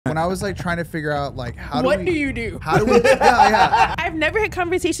when I was like trying to figure out like how what do you do? How do we? Yeah. I've never had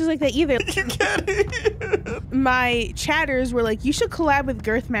conversations like that either. You get it. My chatters were like, you should collab with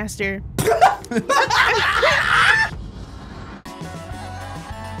GirthMaster.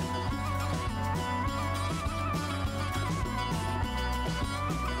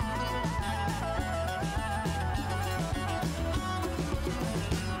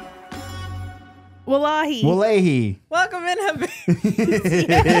 Wallahi. Wallahi. Welcome in, To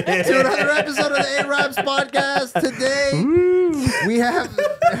another episode of the Ayyrabs podcast. Today we have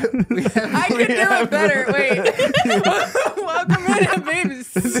I could do it better. Wait. Welcome in,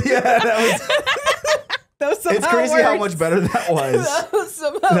 babies. Yeah, that was it's crazy worse. how much better that was.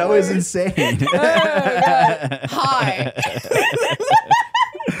 That was insane. Oh, God. Hi.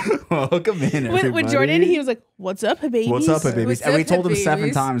 Welcome in, everybody. With Jordan, he was like, what's up, babies? What's up, babies? What's And we up, told him 7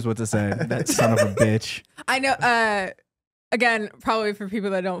 babies? times what to say. That son of a bitch. I know. Again, probably for people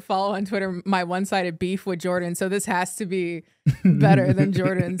that don't follow on Twitter, my one-sided beef with Jordan. So this has to be better than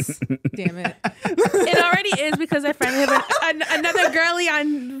Jordan's. Damn it. It already is because I finally have another girly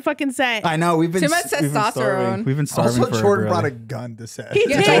on fucking set. I know. We've been Too much testosterone. We've been starving also for Jordan a brought a girly. gun to set. He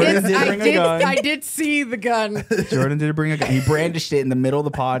Yeah, Jordan did bring a gun. I did see the gun. Jordan did bring a gun. He brandished it in the middle of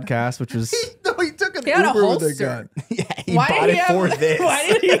the podcast, which was No, he took an He had a Uber with a holster. gun. yeah. He bought it for this. Why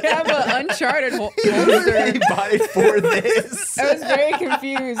did he have an uncharted holster? He bought it for this. I was very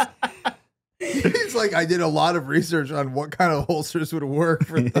confused. He's like, I did a lot of research on what kind of holsters would work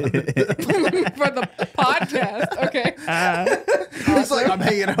for the. For the podcast. Okay. He's like, I'm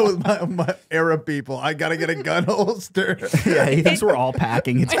hanging out with my Arab people. I gotta get a gun holster. Yeah, he thinks we're all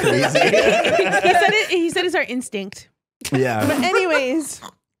packing. It's crazy. He said it's our instinct. Yeah. But anyways,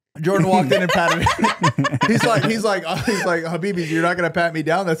 Jordan walked in and patted. He's like, Habibi, you're not gonna pat me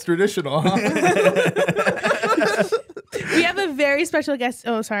down. That's traditional, huh? we have a very special guest.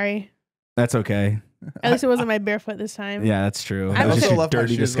 Oh, sorry. That's okay. At least it wasn't my barefoot this time. Yeah, that's true. I That was also just your left my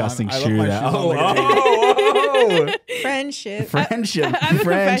dirty, shoes disgusting on. I left shoe. my That, shoes on like a oh, Friendship. friendship. I have a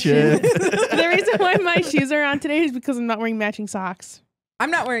Friendship. confession. The reason why my shoes are on today is because I'm not wearing matching socks.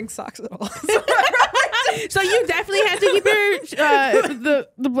 I'm not wearing socks at all. So you definitely have to keep your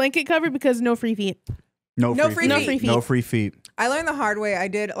the blanket covered because no free feet. No free No feet. free feet. No free feet. I learned the hard way. I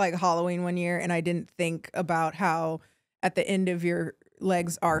did like Halloween one year and I didn't think about how at the end of your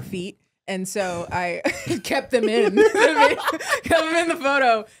legs are feet. And so I kept them in. Kept them in the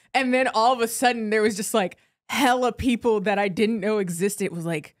photo. And then all of a sudden there was just like hella people that I didn't know existed. It was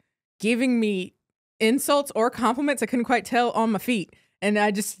like giving me insults or compliments. I couldn't quite tell on my feet. And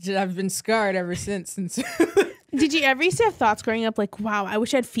I've been scarred ever since. And so Did you ever used to have thoughts growing up like, wow, I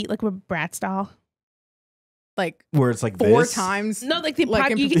wish I had feet like a Bratz doll? like Where it's like 4 this. times. No, like the Like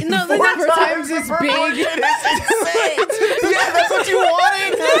pop. in- No, four like not times as big. Yeah, that's what you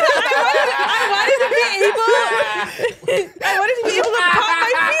wanted. I wanted to be able to pop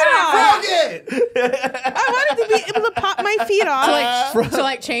my feet off. I wanted to be able to pop my feet off. To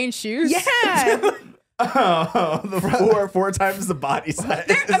like change shoes. Yeah. Oh, the four times the body size.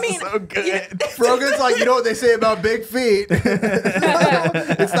 I mean, so good. Frogan's like, you know what they say about big feet?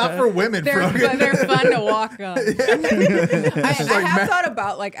 It's not for women, They're Frogan. fun to walk on. I like have thought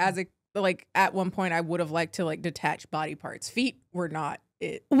about like at one point I would have liked to like detach body parts. Feet were not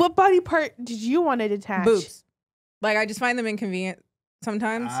it. What body part did you want to detach? Boobs. Like I just find them inconvenient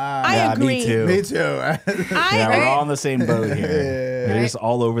sometimes. I Yeah, agree. Me too. Me too. I Yeah, we're agree. all on the same boat here. Yeah. They're just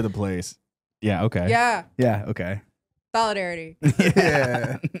all over the place. Yeah. Okay. Yeah. Yeah. Okay. Solidarity.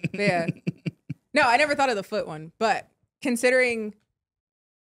 Yeah. Yeah. No, I never thought of the foot one, but considering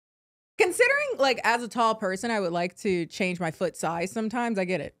like as a tall person, I would like to change my foot size sometimes. I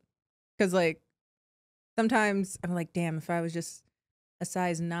get it. Cause like sometimes I'm like, damn, if I was just a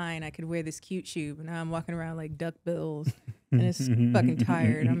size 9, I could wear this cute shoe, but now I'm walking around like duck bills and it's fucking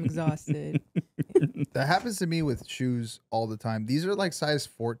tired. I'm exhausted. That happens to me with shoes all the time. These are like size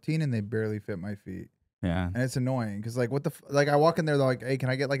 14 and they barely fit my feet. Yeah. And it's annoying because like what the like I walk in there, they're like, hey, can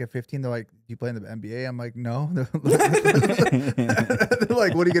I get like a 15? They're like, do you play in the NBA? I'm like, no. They're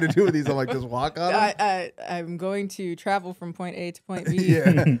like, what are you gonna do with these? I'm like, just walk on them. I'm going to travel from point A to point B.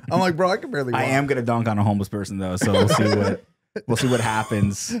 Yeah. I'm like, bro, I can barely walk. I am gonna dunk on a homeless person though, so we'll see what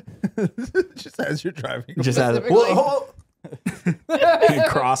happens. Just as you're driving. Just as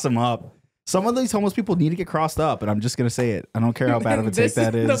cross them up. Some of these homeless people need to get crossed up, and I'm just gonna say it. I don't care how bad of a take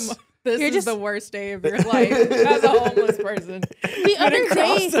that is. This You're is just- the worst day of your life as a homeless person. The other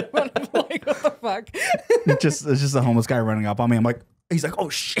day, I'm like, what the fuck? It's just a homeless guy running up on me. I'm like, he's like, oh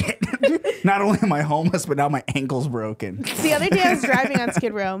shit. Not only am I homeless, but now my ankle's broken. the other day I was driving on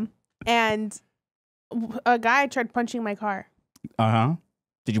Skid Row, and a guy tried punching my car. Uh huh.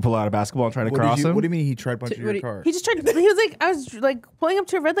 Did you pull out a basketball and try to What cross him? What do you mean he tried punching your car? He just tried. He was like, I was like pulling up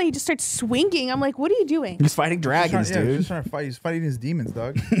to a red light. He just started swinging. I'm like, what are you doing? He's fighting dragons, He's dude. just trying to fight. He's fighting his demons,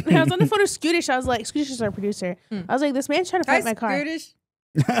 dog. And I was on the phone with Scootish. I was like, Scootish is our producer. I was like, this man's trying to fight my car. Scootish.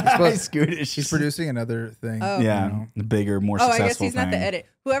 Scootish. He's producing another thing. Oh. Yeah, you know. the bigger, more Oh, successful I guess he's not the thing. edit.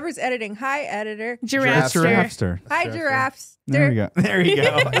 Whoever's editing. Hi, editor. Giraffe. Giraffester. Hi, Giraffe. giraffes. There we go. There you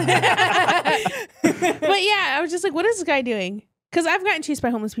go. But yeah, I was just like, what is this guy doing? Because I've gotten chased by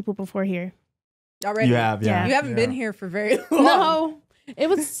homeless people before here. Already. You have, yeah. You haven't Yeah. been here for very long. No, it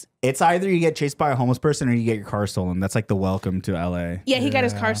was. It's either you get chased by a homeless person or you get your car stolen. That's like the welcome to LA. Yeah, he got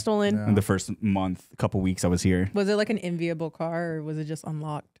his Yeah, car stolen. yeah. In the first couple weeks I was here. Was it like an enviable car or was it just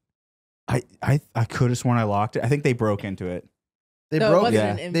unlocked? I could have sworn I locked it. I think they broke into it. They No, it broke. wasn't Yeah.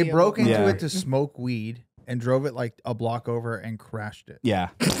 an They enviable broke into car. Yeah. it to smoke weed and drove it like a block over and crashed it. Yeah.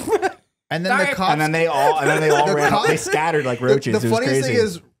 And then Sorry. the cops. And then they all The ran cop- up. They scattered like roaches. The It was funniest crazy. thing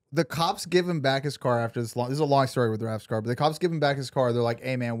is the cops give him back his car after this long. This is a long story with Raff's car, but the cops give him back his car. They're like,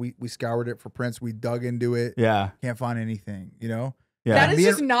 "Hey man, we scoured it for prints. We dug into it. yeah. Can't find anything. You know." Yeah. That is Me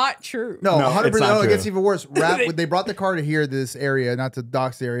and- just not true. No, No, 100%. it's not No, it gets true. even worse. They brought the car to here, this area, not to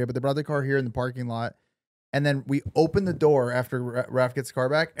Doc's area, but they brought the car here in the parking lot. And then we open the door after Raff gets the car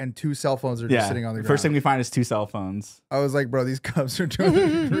back, and 2 cell phones are just sitting on the ground. First thing we find is 2 cell phones. I was like, bro, these cops are doing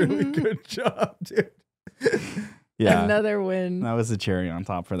a really good job, dude. Yeah. Another win. That was the cherry on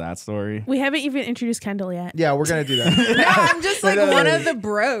top for that story. We haven't even introduced Kendall yet. Yeah, we're gonna do that. No, I'm just like one of the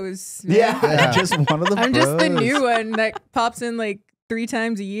bros. man. Yeah. Just one of the I'm just the bros. new one that pops in like 3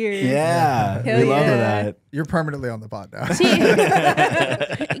 times a year. Yeah. Hell we love yeah. that. You're permanently on the pod now. See,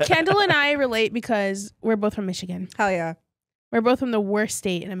 Kendall and I relate because we're both from Michigan. Hell yeah. We're both from the worst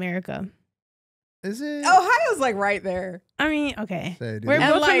state in America. Is it? Ohio's like right there. I mean, okay. Say, dude. We're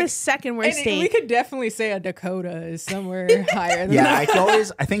And both from the like- second worst And state. we could definitely say a Dakota is somewhere higher than Yeah,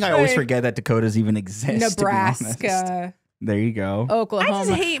 that. I think I always Like, forget that Dakotas even exist. to be honest. Nebraska, There you go. Oklahoma. I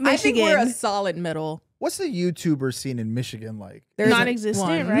just hate I think we're a Michigan. solid middle. What's the YouTuber scene in Michigan like? There isn't Non-existent,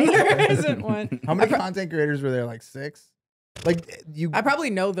 one. right? There isn't one. How many content creators were there? Like 6? Like you? I probably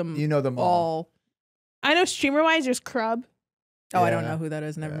know them. You know them all. I know streamer-wise, there's Crub. Oh, I don't Yeah. know who that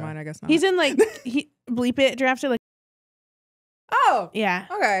is. Never Yeah. mind. I guess not. He's in like, bleep it, drafted like, Oh, yeah.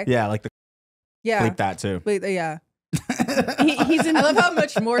 okay. Yeah, like the Yeah. bleep that too. Yeah. He's in I love how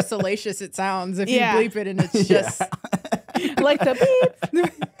much more salacious it sounds if Yeah. you bleep it and it's just. like the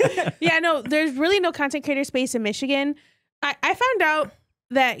beep. Yeah, no, there's really no content creator space in Michigan. I found out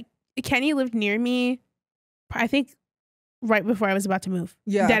that Kenny lived near me, I think right before I was about to move.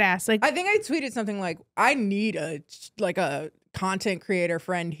 Yeah. Dead ass. Like, I think I tweeted something like, I need a content creator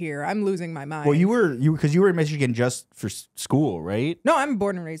friend here. I'm losing my mind. Well, you were in Michigan just for school, right? No, I'm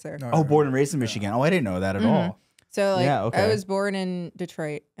born and raised there. No, Oh, no, born no. and raised in Michigan. Oh, I didn't know that at all. So like, Yeah, okay. I was born in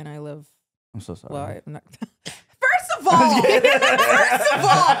Detroit and I live. I'm so sorry. Well, I'm not. First of all,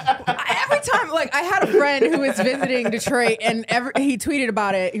 every time, like, I had a friend who was visiting Detroit, and he tweeted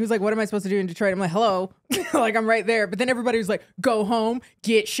about it. He was like, "What am I supposed to do in Detroit?" I'm like, "Hello," like I'm right there. But then everybody was like, "Go home,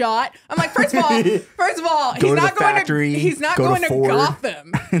 get shot." I'm like, first of all, Go he's to not the going factory, to. He's not go to going to Ford.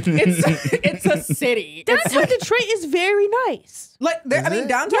 Gotham. It's a city. It's downtown Detroit is very nice. like I mean, it?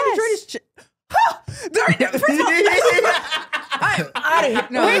 downtown Detroit is. First of all, I'm out of here.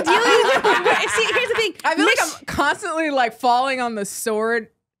 No, We're dealing with, see, here's the thing. I feel like I'm constantly like falling on the sword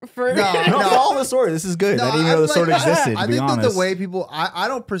for. No, No, follow the story. This is good. I didn't even know the sword existed. I To be think that honest, the way people, I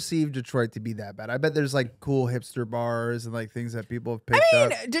don't perceive Detroit to be that bad. I bet there's like cool hipster bars and like things that people have picked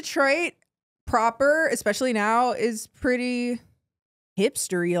up. Detroit proper, especially now, is pretty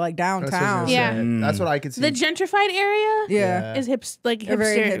hipstery, like That's what I was downtown. gonna Yeah. say. That's what I could see. The gentrified area Yeah. is like They're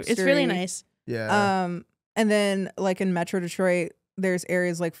very hipster. It's really hipstery. nice. yeah. And then like in Metro Detroit, there's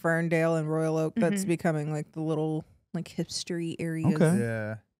areas like Ferndale and Royal Oak that's becoming like the little like hipstery areas. Okay.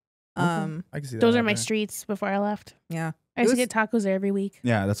 yeah. I can see that. Those are my happening. streets before I left. Yeah. I used to was- get tacos there every week.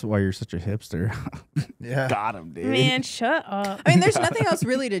 yeah, that's why you're such a hipster. Yeah. Got him, dude. Man, shut up. I mean, there's nothing else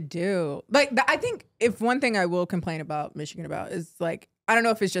really to do. Like, I think if one thing I will complain about Michigan about is like, I don't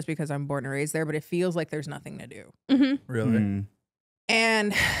know if it's just because I'm born and raised there, but it feels like there's nothing to do. Mm-hmm. Really? Mm.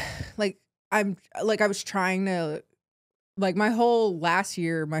 And like, I was trying to, like, my whole last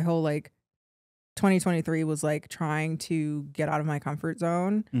year, my whole like 2023 was like trying to get out of my comfort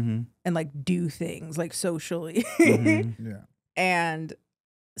zone Mhm. and like do things like socially. Mhm. Yeah. And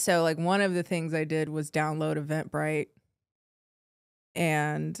so like one of the things I did was download Eventbrite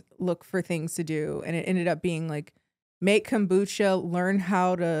and look for things to do. And it ended up being like make kombucha, learn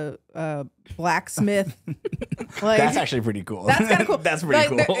how to blacksmith. Like That's actually pretty cool. that's kind of cool. That's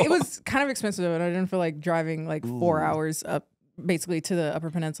pretty Like, cool. It was kind of expensive and I didn't feel like driving like 4 hours up basically to the Upper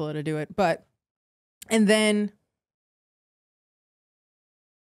Peninsula to do it. And then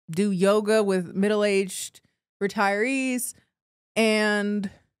do yoga with middle-aged retirees and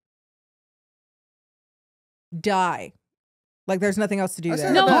die. Like there's nothing else to do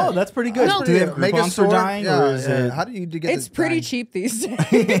there. No. Oh, that's pretty good. No. Do they have Make a Groupons for sword. dying, or is it? How do you get? It's the pretty dying? cheap these days. No,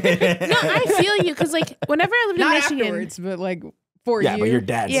 I feel you because like whenever I lived in Not Michigan, afterwards, but like for Yeah, you. but you're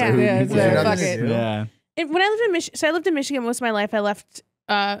dead. Yeah. So who Yeah, cares? so Yeah, fuck it. Yeah. when I lived in Michigan, so I lived in Michigan most of my life. I left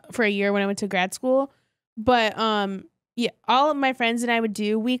for a year when I went to grad school, but yeah, all of my friends and I would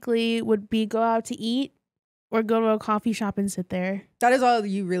do weekly would be go out to eat or go to a coffee shop and sit there, That is all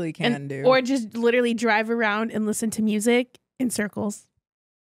you really can do. or just literally drive around and listen to music in circles.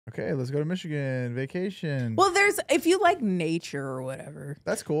 Okay, let's go to Michigan vacation. well, if you like nature or whatever.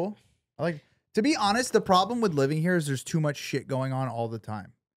 That's cool. To be honest, the problem with living here is there's too much shit going on all the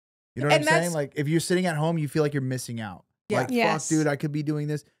time. You know what And I'm saying? that's- Like if you're sitting at home, you feel like you're missing out. Yeah. Like, Yes. fuck, dude, I could be doing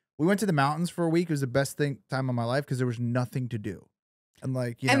this. We went to the mountains for a week. It was the best time of my life because there was nothing to do. And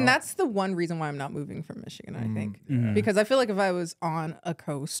like, you know, And that's the one reason why I'm not moving from Michigan, I think. Mhm. Because I feel like if I was on a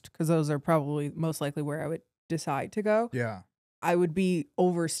coast, because those are probably most likely where I would decide to go, yeah. I would be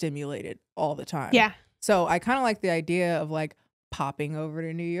overstimulated all the time. Yeah, So I kind of like the idea of like popping over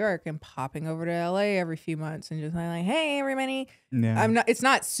to New York and popping over to LA every few months and just like, hey, everybody. Yeah. It's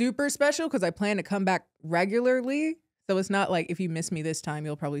not super special because I plan to come back regularly. So it's not like if you miss me this time,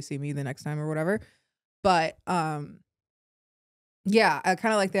 you'll probably see me the next time or whatever. But yeah, I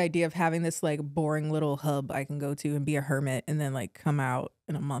kind of like the idea of having this like boring little hub I can go to and be a hermit and then like come out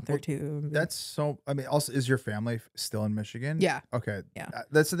in a month or Well, two. and be- That's so. I mean, also, is your family still in Michigan? Yeah. Okay. Yeah.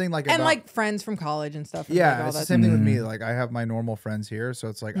 That's the thing. Like, and about- like friends from college and stuff. And like, yeah, all it's the that same thing with me. Mhm. Like, I have my normal friends here, so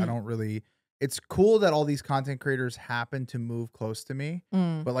it's like I Mm. don't really. It's cool that all these content creators happen to move close to me.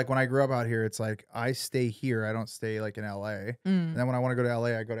 Mm, But like when I grew up out here, it's like I stay here. I don't stay like in LA. And mm. then when I want to go to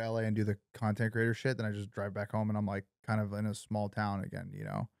LA, I go to LA and do the content creator shit. Then I just drive back home and I'm like kind of in a small town again, you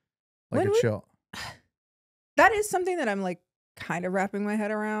know? Like When a we- chill. That is something that I'm like kind of wrapping my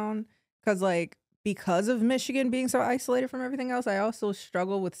head around because of Michigan being so isolated from everything else, I also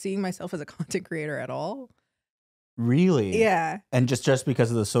struggle with seeing myself as a content creator at all. Really? Yeah. And just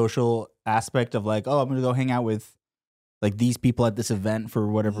because of the social aspect of like, oh, I'm gonna go hang out with like these people at this event for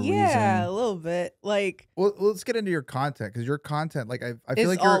whatever Yeah, a reason. little bit. Like Well, let's get into your content because your content, like I feel it's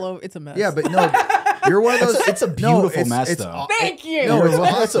like all you're, over. It's a mess. yeah, but no, you're one of those. It's a no, beautiful mess, though. aw- Thank you. No, it's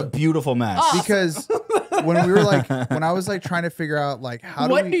That's a awesome. beautiful mess. Oh. Because when we were like, when I was like trying to figure out like how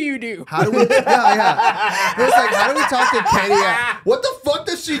what do do we, you do? how do we, yeah. It was like, how do we talk to Kenny? What the fuck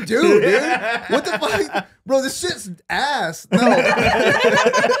does she do, dude? What the fuck, bro? This shit's ass. No,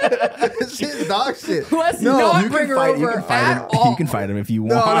 this shit's dog shit. Let's No, not you bring her over at all. You can fight him if you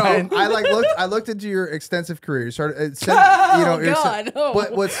No, want. no. I looked into your extensive career. You started, it said, Oh, you know, you're God, no.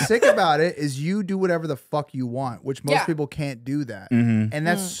 But what's sick about it is you do whatever the fuck you want, which most Yeah. people can't do that, Mhm. and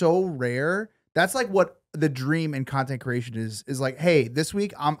that's so rare. That's like what the dream in content creation is like. Hey, this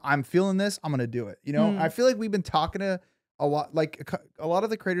week I'm feeling this. I'm gonna do it. You know, I feel like we've been talking to a lot, like a lot of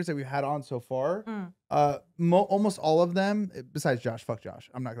the creators that we've had on so far. Almost all of them, besides Josh. Fuck Josh.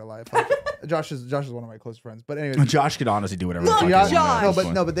 I'm not gonna lie. Fuck Josh is one of my close friends. But anyways, Josh could honestly do whatever. the Look, fuck he yeah, wanted at this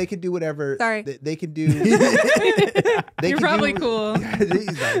no, point. but they could do whatever. Sorry. They could do. You're probably cool. Yeah,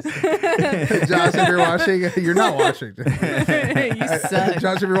 he's nice. Josh, if you're watching, you're not watching. You suck.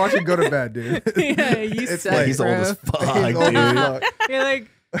 Josh, if you're watching, go to bed, dude. Yeah, you It's suck, like- He's old bro. as fuck, He's old as dude. fuck. You're like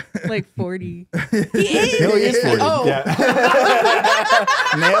 40. he is. No, he is 40. Oh. Yeah.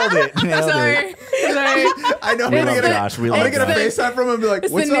 Nailed it. Nailed it. Sorry. I know. I'm We gonna love get Josh. We I'm love gonna get a Josh. FaceTime from him and be like,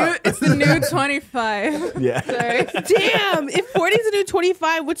 It's "What's the new. up?" It's the new 25. Yeah. Sorry. Damn, if 40 is a new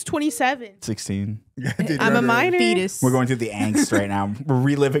 25, what's 27? 16. Yeah, dude, I'm you're a minor. Fetus. We're going through the angst right now. We're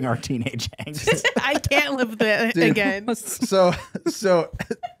reliving our teenage angst. I can't live that Dude. again.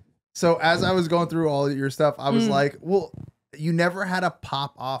 So as I was going through all of your stuff, I was like, well, you never had a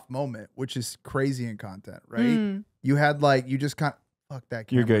pop off moment, which is crazy in content, right? You had like, you just kind of, fuck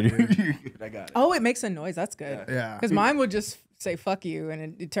that. You're camera, good. dude. You're good. I got it. Oh, it makes a noise. That's good. Yeah. Because mine would just say "fuck you"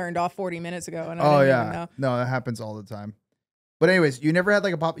 and it turned off 40 minutes ago, and I Oh didn't yeah. even know. No, that happens all the time. But anyways, you never had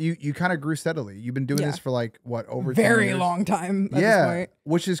like a pop. You kind of grew steadily. You've been doing Yeah. this for like what, over 10 Very years? long time. At Yeah, This point.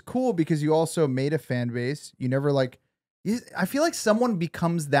 which is cool because you also made a fan base. You never like. I feel like someone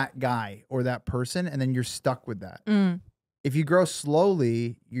becomes that guy or that person, and then you're stuck with that. If you grow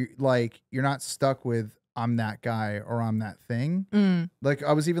slowly, you're not stuck with I'm that guy or I'm that thing. Like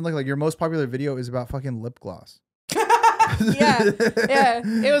I was even like your most popular video is about fucking lip gloss. Yeah.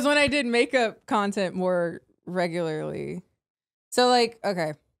 It was when I did makeup content more regularly. So like,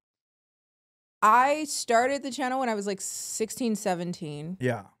 okay. I started the channel when I was like 16, 17.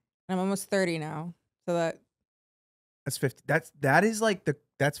 Yeah. And I'm almost 30 now. So That's 50. That is like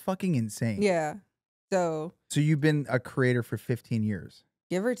that's fucking insane. yeah. So you've been a creator for 15 years.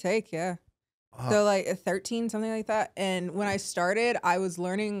 give or take, yeah. So like 13, something like that. And when I started, I was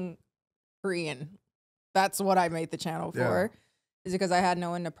learning Korean. That's what I made the channel for. Is because I had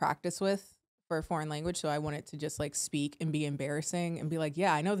no one to practice with for a foreign language. So I wanted to just like speak and be embarrassing and be like,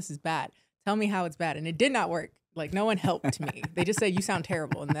 yeah, I know this is bad. Tell me how it's bad. And it did not work. Like no one helped me. They just said, you sound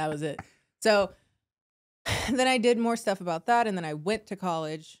terrible. And that was it. So then I did more stuff about that. And then I went to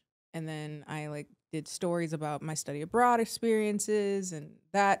college and then I like did stories about my study abroad experiences and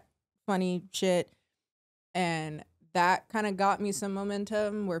that funny shit. And that kind of got me some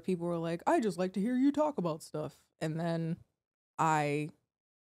momentum where people were like, I just like to hear you talk about stuff. And then I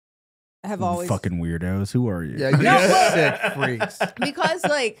have always fucking weirdos. Who are you? Yeah, you sick freaks. because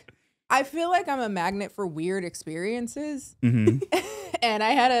like I feel like I'm a magnet for weird experiences. Mm-hmm. And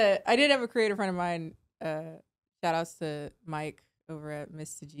I did have a creator friend of mine, shout outs to Mike over at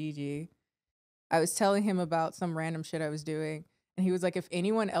Mr. Gigi. I was telling him about some random shit I was doing. And he was like, if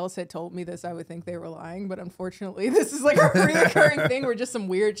anyone else had told me this, I would think they were lying. But unfortunately, this is like a reoccurring thing where just some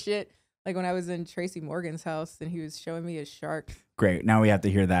weird shit. Like when I was in Tracey Morgan's house and he was showing me a shark. Great. Now we have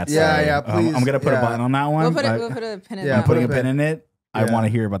to hear that. Yeah, story. yeah, please. I'm gonna put a button on that one. We'll put a pin in Yeah, that I'm putting a one. pin in it. I Yeah. want to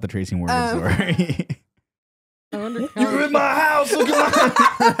hear about the Tracey Morgan story. You're in my house. Look at my.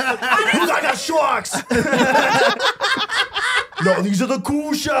 I got sharks. No, these are the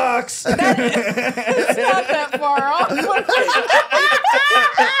cool sharks. It's not that far off.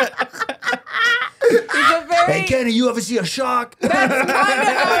 He's a very... Hey, Kenny, you ever see a shark? That's kind of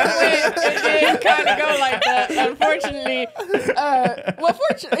how it went. It did kind of go like that. Unfortunately,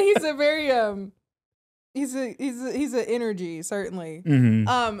 fortunately, he's a very he's an energy certainly.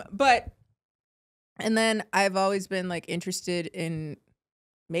 Mm-hmm. But and then I've always been like interested in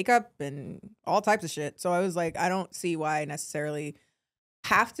makeup and all types of shit. So I was like, I don't see why I necessarily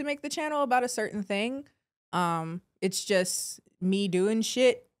have to make the channel about a certain thing. It's just me doing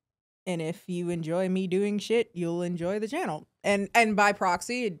shit. And if you enjoy me doing shit, you'll enjoy the channel. And by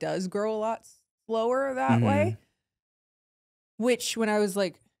proxy, it does grow a lot slower that way. Which when I was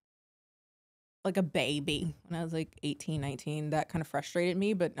like a baby, when I was like 18, 19, that kind of frustrated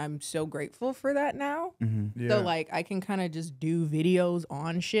me. But I'm so grateful for that now. Mm-hmm. Yeah. So like I can kind of just do videos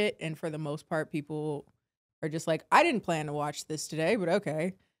on shit. And for the most part, people are just like, I didn't plan to watch this today, but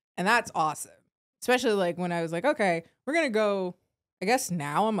okay. And that's awesome. Especially like when I was like, okay, we're going to go. I guess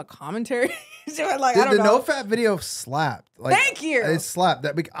now I'm a commentary. Like, I don't the know. no fat video slapped. Like, Thank you. It slapped.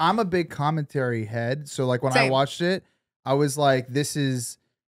 I'm a big commentary head, so like when I Same. watched it, I was like, "This is,"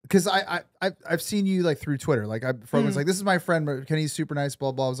 because I've seen you like through Twitter. Like Frogan's like, "This is my friend, but Kenny's super nice."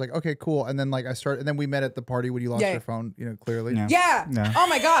 Blah blah. I was like, "Okay, cool." And then like and then we met at the party when you lost Yeah. your phone. You know, clearly. Yeah. Yeah. Yeah. Oh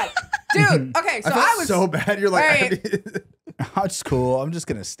my god, dude. Okay, so I felt I was so bad. You're like, Right. It's cool. I'm just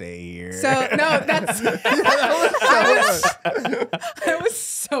gonna stay here. so no. That's I was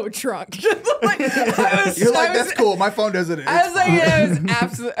so drunk. Like, You're like, "That's cool. My phone doesn't." I was like, yeah, it was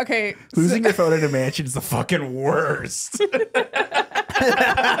absolutely okay. Losing your phone in a mansion is the fucking worst. You know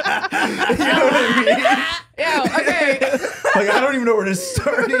what I mean? Yeah. Okay. Like I don't even know where to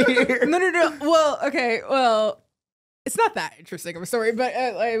start here. No. Well, okay. Well, it's not that interesting of a story, but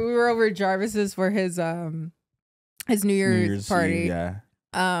like, we were over at Jarvis's for his New Year's party. Eve,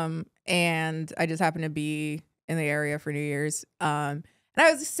 yeah. And I just happened to be in the area for New Year's. And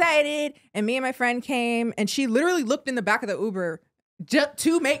I was excited, and me and my friend came, and she literally looked in the back of the Uber just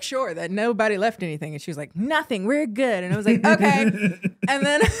to make sure that nobody left anything. And she was like, nothing, we're good. And I was like, okay. And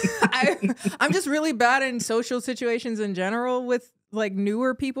then I'm just really bad in social situations in general with like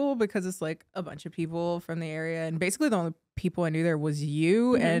newer people because it's like a bunch of people from the area. And basically the only people I knew there was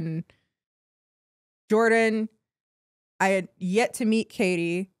you and Jordan. I had yet to meet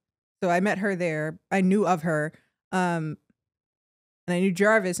Katie. So I met her there. I knew of her. And I knew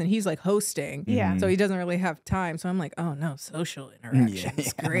Jarvis, and he's like hosting. Yeah. So he doesn't really have time. So I'm like, oh no, social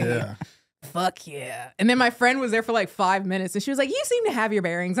interactions. Yeah. Great. Yeah. Fuck yeah. And then my friend was there for like 5 minutes, and she was like, you seem to have your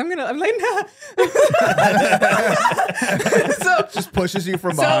bearings. I'm like, nah. So just pushes you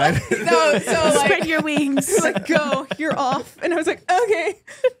from behind. so like, Spread your wings. like, go, you're off. And I was like, okay.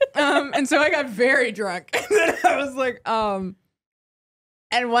 And so I got very drunk. And then I was like,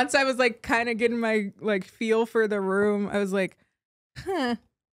 and once I was like kind of getting my like feel for the room, I was like,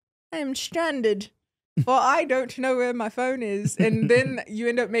 I'm stranded. Well, I don't know where my phone is. And then you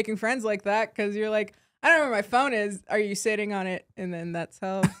end up making friends like that because you're like, I don't know where my phone is. Are you sitting on it? And then that's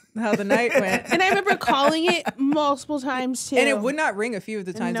how the night went. And I remember calling it multiple times too. And it would not ring a few of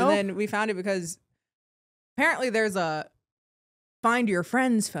the times. Nope. And then we found it because apparently there's a Find Your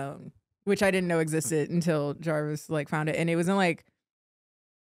Friends phone, which I didn't know existed until Jarvis like found it. And it was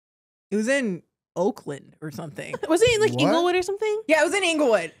in Oakland or something. Was it in like What? Inglewood or something? Yeah, it was in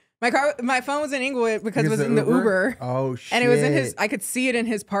Inglewood. My phone was in Inglewood because it was in the Uber. Oh shit! And it was in his. I could see it in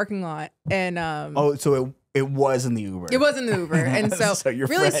his parking lot. And Oh, so it was in the Uber. it was in the Uber. And so your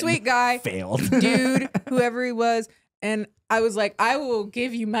really friend sweet guy, failed. dude, whoever he was. And I was like, I will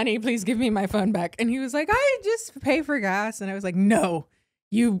give you money. Please give me my phone back. And he was like, I just pay for gas. And I was like, no,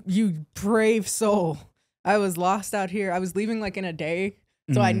 you brave soul. I was lost out here. I was leaving like in a day.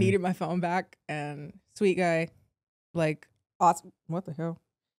 So I needed my phone back. And sweet guy, like, awesome. What the hell?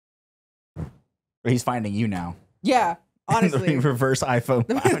 He's finding you now. Yeah, honestly. Reverse iPhone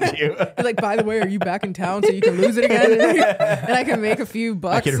found you. Like, by the way, are you back in town so you can lose it again? And I can make a few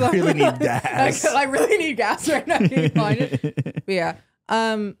bucks. I could really need gas. I really need gas right now. Can you find it? But yeah.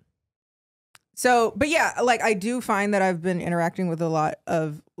 So, but yeah, like I do find that I've been interacting with a lot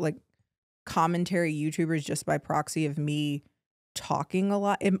of like commentary YouTubers just by proxy of me talking a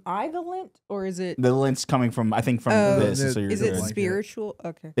lot. Am I the lint or is it? The lint's coming from, I think, from Oh, this. So you're Is it like, spiritual?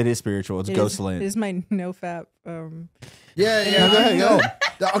 Okay. It is spiritual. It's It ghost is- lint. It is my no fap. Yeah, go ahead, go.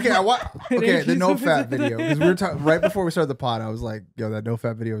 Okay, okay, the no fat video because we were talking right before we started the pod. I was like, "Yo, that no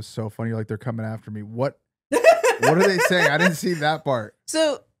fat video is so funny. Like they're coming after me. What are they saying? I didn't see that part."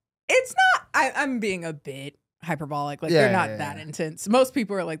 So it's not. I'm being a bit hyperbolic. Like Yeah, they're not yeah, that yeah. intense. Most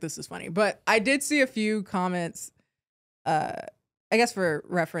people are like, "This is funny," but I did see a few comments. I guess for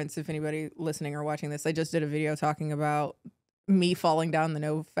reference, if anybody listening or watching this, I just did a video talking about me falling down the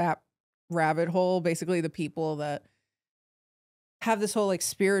no fap rabbit hole. Basically, the people that have this whole like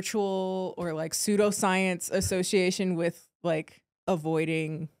spiritual or like pseudoscience association with like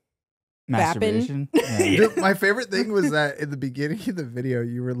avoiding Masturbation. Yeah. Dude, my favorite thing was that in the beginning of the video,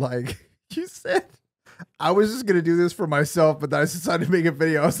 you were like, you said, "I was just gonna do this for myself," but then I decided to make a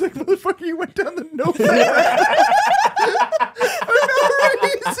video. I was like, "Motherfucker, you went down the no fat." For no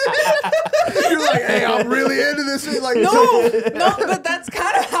reason. You're like, "Hey, I'm really into this." And you're like, No, but that's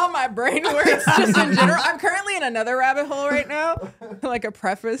kind of how my brain works just in general. I'm currently in another rabbit hole right now. Like a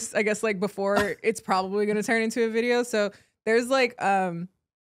preface, I guess, like before it's probably going to turn into a video. So there's like, okay.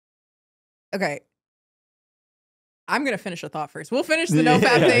 I'm going to finish a thought first. We'll finish the no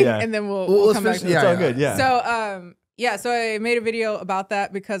fap thing and then we'll let's come back finish- to it. It's all good. Yeah. So, so I made a video about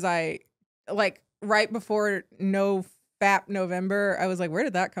that because I like right before no fap November, I was like, where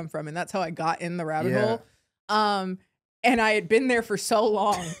did that come from? And that's how I got in the rabbit hole. And I had been there for so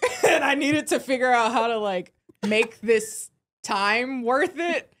long and I needed to figure out how to like make this time worth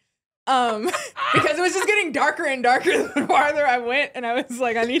it. Because it was just getting darker and darker the farther I went. And I was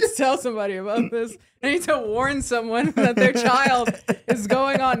like, I need to tell somebody about this. I need to warn someone that their child is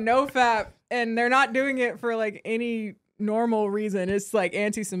going on no fap and they're not doing it for like any normal reason. It's like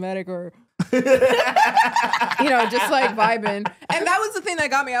anti-Semitic or just like vibing. And that was the thing that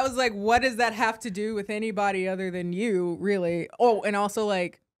got me. I was like, what does that have to do with anybody other than you, really? Oh, and also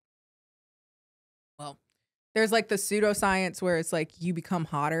like, well, there's like the pseudoscience where it's like you become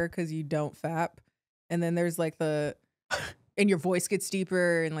hotter because you don't fap. And then there's like and your voice gets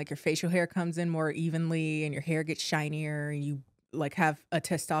deeper and like your facial hair comes in more evenly and your hair gets shinier and you like have a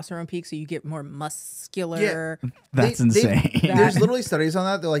testosterone peak so you get more muscular. Yeah. That's insane. There's literally studies on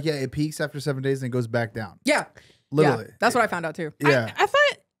that. They're like, yeah, it peaks after 7 days and it goes back down. Yeah. Literally. Yeah, that's what I found out too. Yeah. I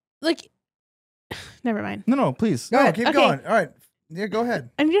thought like never mind. No, please. No, ahead. keep Okay. going. All right. Yeah, go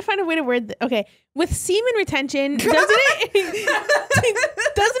ahead. I need to find a way to word okay. With semen retention, doesn't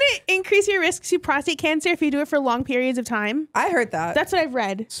it increase your risk to prostate cancer if you do it for long periods of time? I heard that. That's what I've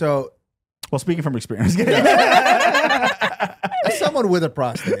read. So, Well, speaking from experience. as someone with a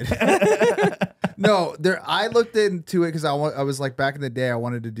prostate. No, I looked into it because I was like back in the day I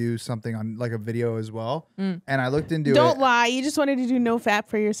wanted to do something on like a video as well, and I looked into Don't it. lie. You just wanted to do no fap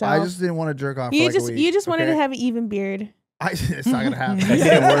for yourself. I just didn't want to jerk off. you for like just a week, you just wanted okay? to have an even beard. It's not gonna happen. It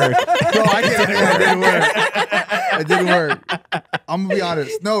didn't work. No, I can't. It didn't work. I'm gonna be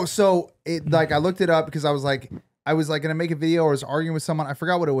honest. No, so it like I looked it up because I was like gonna make a video or I was arguing with someone. I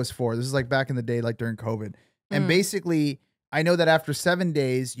forgot what it was for. This is like back in the day, like during COVID. And basically, I know that after 7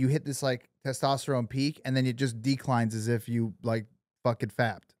 days, you hit this like testosterone peak, and then it just declines as if you like fucking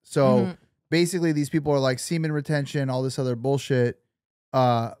fapped. So basically, these people are like semen retention, all this other bullshit.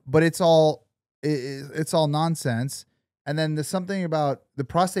 But it's all nonsense. And then there's something about the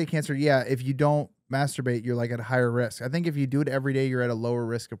prostate cancer. Yeah, if you don't masturbate, you're like at a higher risk. I think if you do it every day, you're at a lower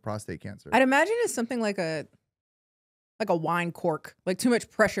risk of prostate cancer. I'd imagine it's something like a wine cork, like too much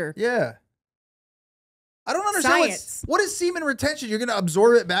pressure. Yeah. I don't understand what is semen retention? You're gonna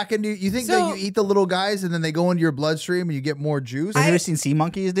absorb it back into you think that you eat the little guys and then they go into your bloodstream and you get more juice? Have you ever seen sea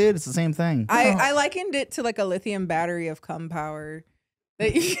monkeys, dude? It's the same thing. I likened it to like a lithium battery of cum power.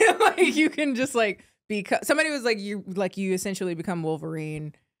 That you can just like somebody was like you essentially become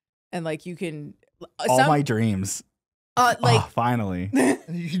Wolverine and like you can all my dreams. Finally.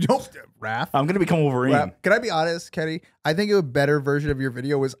 You don't, Raff. I'm gonna become Wolverine. Raff, can I be honest, Kenny? I think a better version of your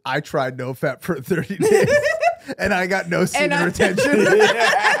video was I tried no fap for 30 days and I got no semen retention.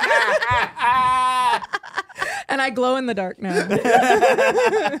 And I glow in the dark now.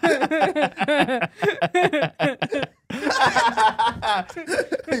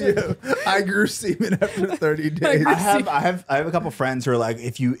 I grew semen after 30 days. I have a couple friends who are like,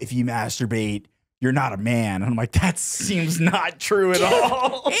 if you masturbate, you're not a man. And I'm like, that seems not true at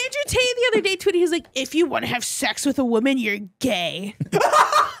all. Andrew Tate the other day tweeted, he's like, if you want to have sex with a woman, you're gay.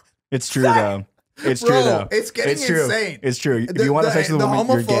 It's true though. It's true though. It's getting insane. It's true. If you want to have sex with a woman,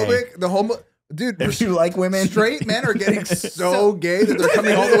 you're gay. Dude, if you like women, straight men are getting so gay that they're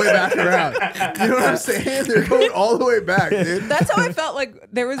coming all the way back around. You know what I'm saying? They're going all the way back, dude. That's how I felt.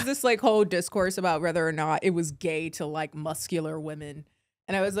 Like there was this like whole discourse about whether or not it was gay to like muscular women,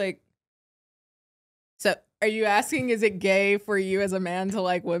 and I was like, so are you asking, is it gay for you as a man to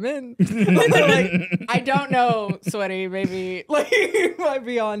like women? Like, I don't know, sweaty, maybe like you might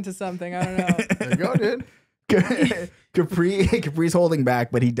be on to something. I don't know. There you go, dude. Capri's holding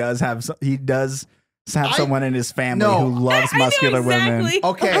back, but he does have someone in his family who loves muscular women.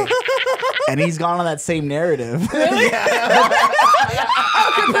 Okay. And he's gone on that same narrative. Really? Capri,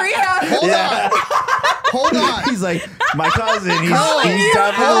 Hold on. He's like, my cousin, he's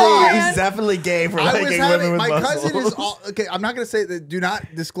definitely gay for liking women with my muscles. cousin is okay, I'm not going to say that, do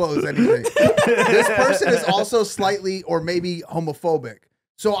not disclose anything. This person is also slightly or maybe homophobic.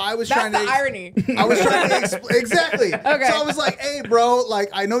 So I was That's the irony. I was trying to exactly. Okay. So I was like, hey, bro, like,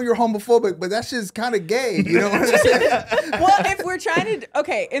 I know you're homophobic, but that's just kind of gay. You know what I'm saying? Well, if we're trying to,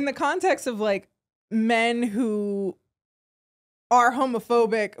 okay, in the context of like men who are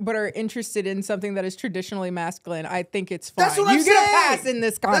homophobic but are interested in something that is traditionally masculine, I think it's fine. That's what I'm saying. You get a pass in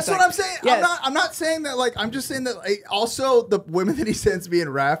this context. That's what I'm saying. Yes. I'm not saying that, like, I'm just saying that like, also the women that he sends me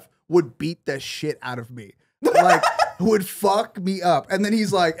and Raff would beat the shit out of me. Like, would fuck me up. And then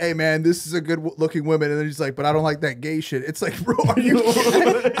he's like, hey, man, this is a good looking woman. And then he's like, but I don't like that gay shit. It's like, bro, are you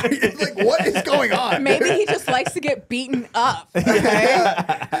like, what is going on? Maybe he just likes to get beaten up. Okay?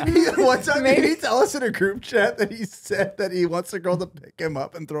 One time, did he tell us in a group chat that he said that he wants a girl to pick him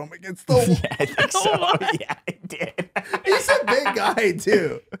up and throw him against the wall? Yeah, I think so. Yeah, I did. He's a big guy,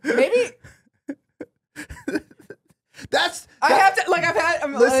 too. Maybe.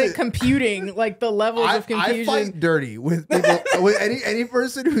 I'm like computing like the levels of confusion. I fight dirty with people, with any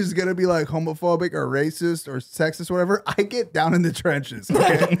person who's gonna be like homophobic or racist or sexist, or whatever. I get down in the trenches.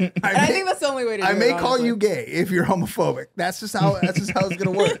 Okay, I think that's the only way to do it. I may call you gay if you're homophobic. That's just how it's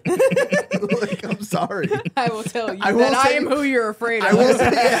gonna work. Like, I'm sorry. I will tell you that I am who you're afraid of. I will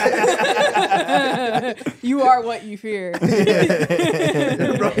say, you are what you fear.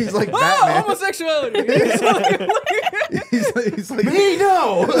 Bro, he's like Batman. Homosexuality. He's like, me,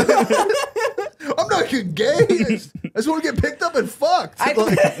 no. I'm not getting gay. I just want to get picked up and fucked. I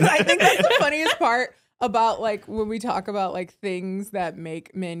think that's the funniest part about like when we talk about like things that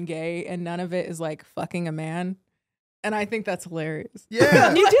make men gay, and none of it is like fucking a man. And I think that's hilarious.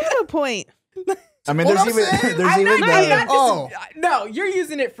 Yeah, you do have a point. I mean, there's even no, you're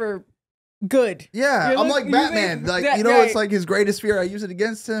using it for good. Yeah, I'm like Batman. Like, you know, it's like his greatest fear. I use it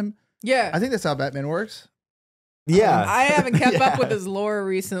against him. Yeah, I think that's how Batman works. Yeah, I haven't kept up with his lore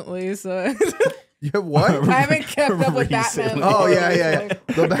recently, so. You have what? I haven't kept up with Batman. Oh yeah.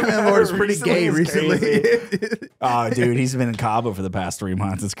 The Batman lore is pretty gay recently. Oh, dude, he's been in Cabo for the past 3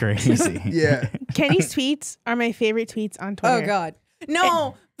 months. It's crazy. Yeah. Kenny's tweets are my favorite tweets on Twitter. Oh God,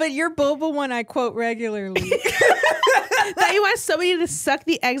 no! But your boba one I quote regularly. That you want somebody to suck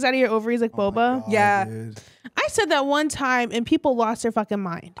the eggs out of your ovaries like boba. God, yeah. Dude. I said that one time and people lost their fucking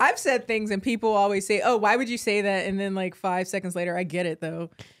mind. I've said things and people always say, "Oh, why would you say that?" And then like 5 seconds later, I get it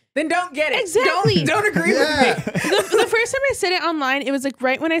though. Then don't get it. Exactly. Don't agree with me. The first time I said it online, it was like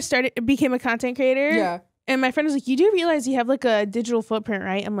right when I became a content creator. Yeah. And my friend was like, "You do realize you have like a digital footprint,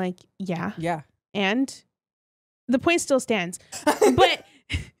 right?" I'm like, "Yeah." Yeah. And the point still stands. But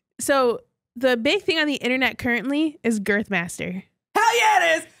so the big thing on the internet currently is GirthMaster. Hell yeah,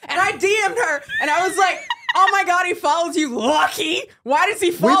 it is. And I DM'd her and I was like, Oh my god, he follows you, Lucky. Why does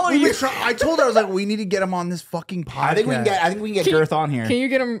he follow you? I told her, I was like, we need to get him on this fucking podcast. I think we can get Girth on here. Can you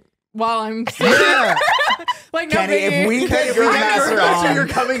get him while I'm Yeah. like no Kenny, if we Okay, get if we get GirthMaster GirthMaster, on, you're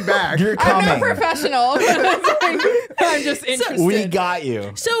coming back. you're I'm no coming. professional. I'm just interested. We got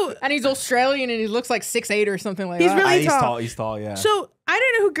you. So and he's Australian and he looks like 6'8" or something like He's that. really He's tall. tall. He's tall. Yeah. So I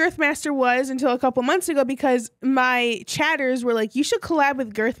didn't know who GirthMaster was until a couple months ago because my chatters were like, "You should collab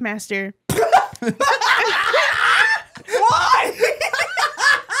with GirthMaster." Why?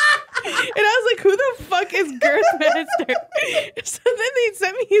 And I was like, "Who the fuck is GirthMaster?" So then they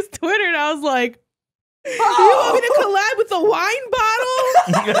sent me his Twitter, and I was like, "You want me to collab with the wine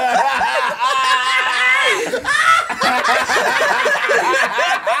bottle?"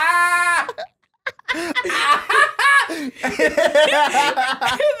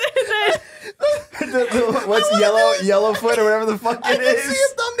 What's yellow foot or whatever the fuck I it can is? see a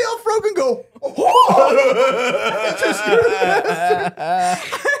thumbnail Frogan go,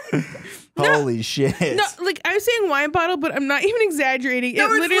 Holy shit. No, like I was saying wine bottle, but I'm not even exaggerating. No,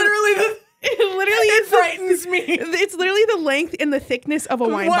 it's literally it frightens me. It's literally the length and the thickness of a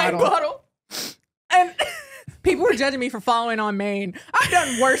wine bottle. And people were judging me for following on Maine. I've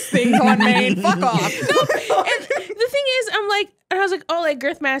done worse things on Maine. Fuck off. And the thing is, I'm like, and I was like, oh, like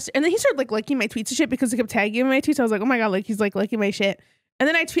GirthMaster, and then he started like liking my tweets and shit because he kept tagging my tweets. I was like, oh my god, like he's like liking my shit. And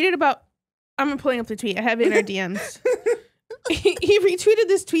then I tweeted about, I'm pulling up the tweet. I have it in our DMs. He retweeted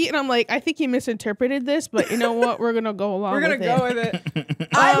this tweet, and I'm like, I think he misinterpreted this, but you know what? We're gonna go along. We're gonna with go it. with it.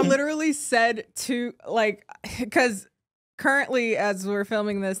 I literally said to like, because currently as we're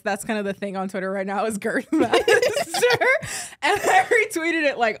filming this, that's kind of the thing on Twitter right now is GirthMaster, and I retweeted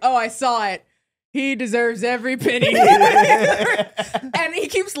it like, oh, I saw it. He deserves every penny. And he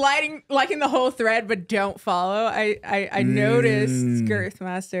keeps liking the whole thread, but don't follow. I noticed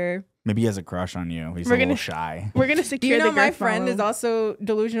GirthMaster. Maybe he has a crush on you. He's We're a little gonna- shy. We're gonna Do secure. you know the my Girth friend follow. is also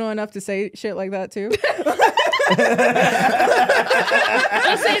delusional enough to say shit like that too?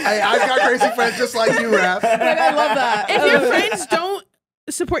 Hey, I've got crazy friends just like you, Raff. Like, I love that. If your friends don't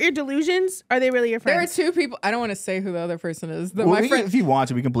support your delusions, are they really your There are friends? two people. I don't want to say who the other person is. Well, My friend. if you want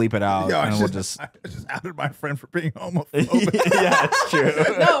to, we can bleep it out, Yo, and we'll just. I just outed my friend for being homophobic. Yeah, it's true.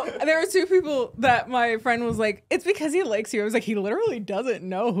 No, there were two people that my friend was like, it's because he likes you. I was like, he literally doesn't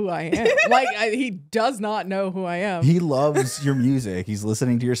know who I am. Like, he does not know who I am. He loves your music. He's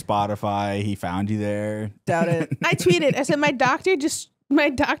listening to your Spotify. He found you there. Doubt it. I tweeted. I said my doctor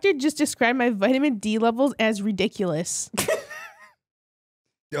just described my vitamin D levels as ridiculous.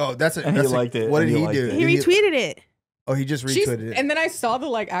 Oh, that's And he liked it. What And did he he liked do? it. He retweeted it. Oh, he just She's- retweeted it. and then I saw the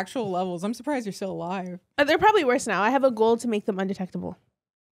like actual levels. I'm surprised you're still alive. They're probably worse now. I have a goal to make them undetectable.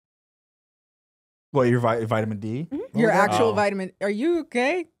 What, your vitamin D? Your was that? actual Oh. vitamin. Are you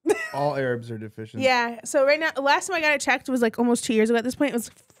okay? All Arabs are deficient. Yeah. So right now, last time I got it checked was like almost 2 years ago. At this point, it was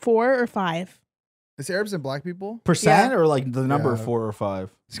 4 or 5 Is Arabs and black people? Percent Yeah. or like the number Yeah. 4 or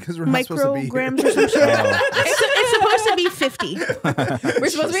 5? It's because we're not supposed to be here. micrograms or some shit. Oh. It's supposed to be 50. We're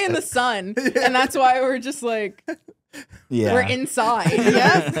supposed to be in the sun, and that's why we're just like Yeah. we're inside.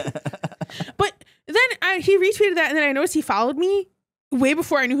 Yeah. But then he retweeted that, and then I noticed he followed me way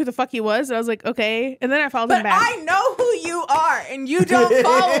before I knew who the fuck he was. And I was like, okay. And then I followed him But back. I know who you are, and you don't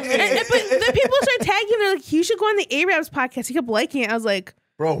follow me. But then people started tagging him. They're like, you should go on the Ayyrabs podcast. He kept liking it. I was like,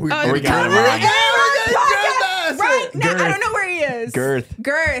 Bro, we Oh, we got it. We're We're getting Podcast, right now, I Girth. don't know where he is. Girth.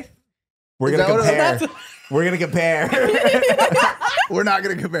 Is We're gonna that what it- compare. That's- We're gonna compare. We're not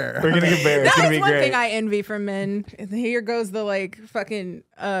gonna compare. We're gonna compare. It's That gonna is be one great. thing I envy from men. Here goes the like fucking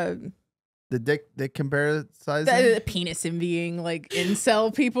The dick comparison. the penis envying like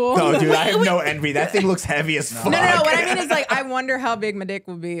incel people. No, dude, I have no envy. That thing looks heavy as fuck. No. What I mean is like I wonder how big my dick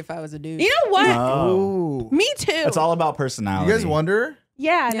would be if I was a dude. you know what? Oh. Ooh. Me too. It's all about personality. You guys wonder?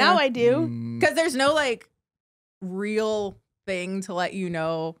 Yeah, Yeah. now I do. Mm. Because there's no like real thing to let you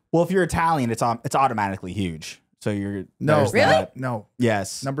know. Well, if you're Italian, it's automatically huge. So you're No. there's Really? that. No.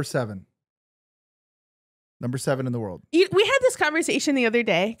 Yes. Number 7. Number 7 in the world. We had this conversation the other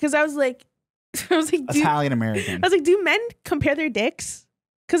day because I was like, Italian American. do men compare their dicks?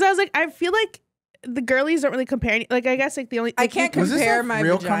 Because I was like, I feel like the girlies don't really compare. Like, I guess like the only I like, can't you- Was this compare a my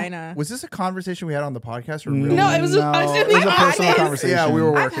real vagina. was this a conversation we had on the podcast? Or No, No, it was- I was in the it was a personal office. conversation. Yeah, we were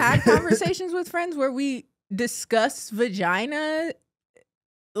I've working. had conversations with friends where we discuss vagina,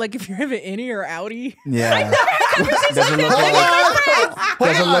 like if you have an innie or outie. Yeah. Does it look Hold like, on.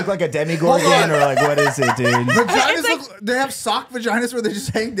 does it look like a demigorgon Hold on. or like what is it, dude? Vaginas like- look, they have sock vaginas where they just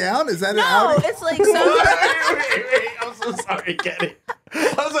hang down? Is that an No, outie? it's like some. Wait. I'm so sorry, Kenny.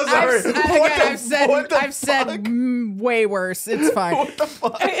 I'm so sorry. I've said way worse. It's fine. What the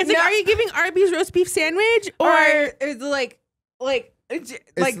fuck? It's like, are you giving Arby's roast beef sandwich or it's like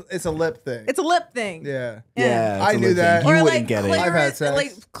It's a lip thing. it's a lip thing. Yeah. Yeah, I knew that. You Or wouldn't like get it. clitoris, I've had sex.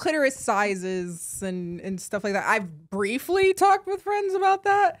 like clitoris sizes and stuff like that. I've briefly talked with friends about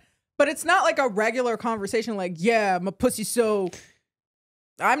that, but it's not like a regular conversation. Like, yeah, my pussy's so.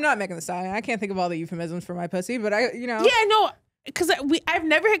 I'm not making this up. I can't think of all the euphemisms for my pussy, but Yeah, no, because I've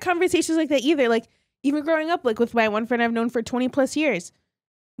never had conversations like that either. Like even growing up, like with my one friend I've known for 20 plus years,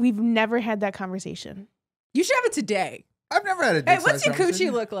 we've never had that conversation. You should have it today. I've never had a dick Hey, what's size your conversation.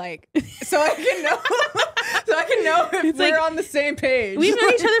 coochie look like? So I can know. So I can know if It's we're like, on the same page. We've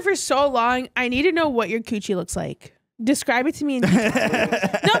known each other for so long. I need to know what your coochie looks like. Describe it to me. No,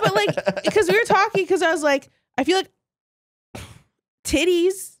 but like, because we were talking, because I was like, I feel like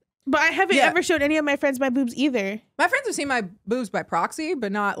titties, but I haven't ever showed any of my friends my boobs either. My friends have seen my boobs by proxy,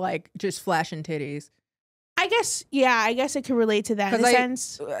 but not like just flashing titties. I guess I could relate to that in a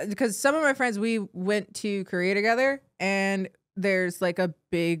sense. Because some of my friends, we went to Korea together, and there was like a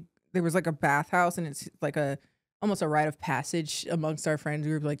bathhouse, and it's like almost a rite of passage amongst our friends.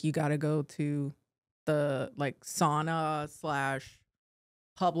 We were like, you got to go to the like sauna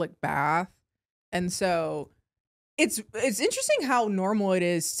 / public bath, and so it's interesting how normal it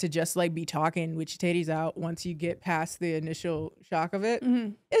is to just like be talking with your titties out once you get past the initial shock of it.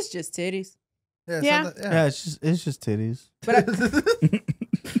 Mm-hmm. It's just titties. Yeah. Yeah, it's just titties. But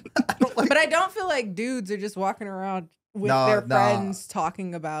but I don't feel like dudes are just walking around with their friends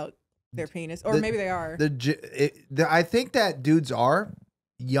talking about their penis, or maybe they are. I think that dudes are,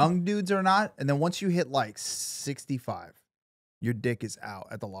 young dudes are not, and then once you hit like 65, your dick is out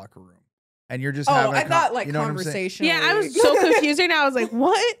at the locker room, and you're just having. I thought like conversation. Yeah, I was so confused right now. I was like,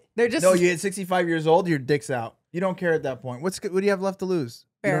 what? They're just no. You hit 65 years old, your dick's out. You don't care at that point. What do you have left to lose?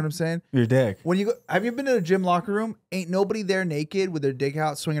 Fair. You know what I'm saying? Your dick. When you go, have you been to a gym locker room? Ain't nobody there naked with their dick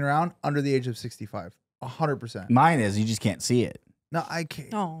out swinging around under the age of 65. 100%. Mine is. You just can't see it. No, I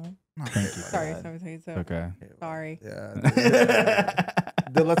can't. Oh, No, sorry. Okay. Sorry. Yeah.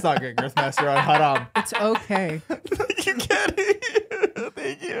 Dude, let's not get GirthMaster on. Hold on. It's okay. You get it.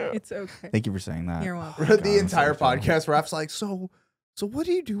 Thank you. It's okay. Thank you for saying that. You're welcome. The entire podcast, Raff's like, so what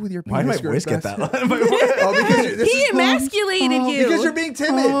do you do with your penis? Why did my voice get that? Oh, because this He is emasculated you. because you're being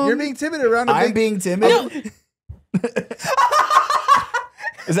timid. You're being timid around a I'm big... being timid. No.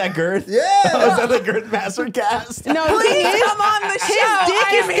 Is that Girth? Yeah. Oh, is that the GirthMaster cast? No, Please come on the show. dick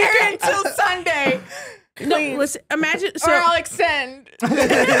I'm is here bigger. until Sunday. No, listen, imagine. So Or I'll extend. imagine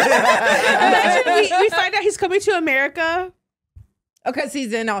we find out he's coming to America. Because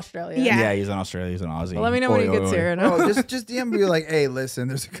he's in Australia. Yeah. Yeah, he's in Australia. He's an Aussie. Well, let me know when he gets here. Oh, just DM me like, hey, listen,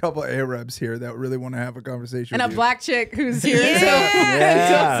 there's a couple Ayyrabs here that really want to have a conversation And a with you. black chick who's here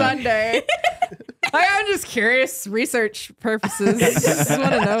Yeah. until Sunday. I'm just curious, research purposes. Just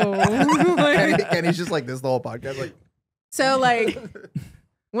want to know. Kenny's just like this the whole podcast. Like, So, like,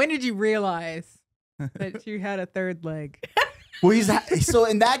 when did you realize that you had a third leg? Well, so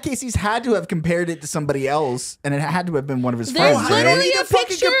in that case, he's had to have compared it to somebody else, and it had to have been one of his There's friends. literally Right? a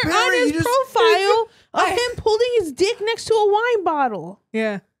picture on his profile of him holding his dick next to a wine bottle.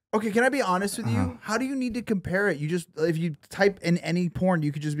 Yeah. okay, can I be honest with you? How do you need to compare it? You just, if you type in any porn,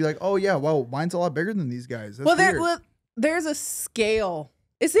 you could just be like, oh yeah, well, mine's a lot bigger than these guys. That's weird. There's a scale.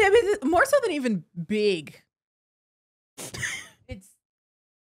 It's more so than even big.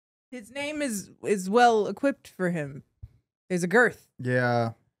 His name is well equipped for him. There's a girth.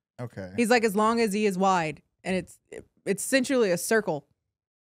 Yeah. Okay. He's like as long as he is wide, and it's essentially a circle.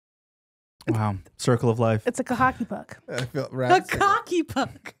 Wow. Circle of life. It's like a hockey puck. I feel A cocky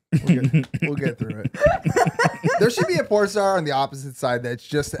puck. We'll get through it. There should be a porn star on the opposite side that's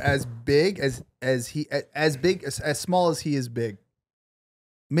just as big as small as he is big.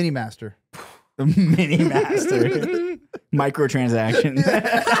 Mini Master. The Mini Master. Microtransactions.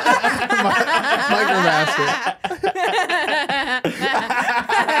 Micromaster.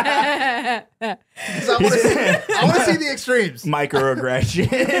 So I want to see the extremes. Microaggression.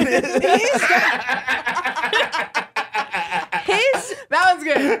 That was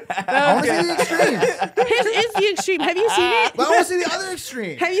good. I want to see the extremes. His is the extreme. Have you seen it? But I want to see the other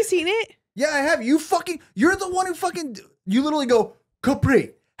extreme. Have you seen it? Yeah, I have. You're the one who you literally go,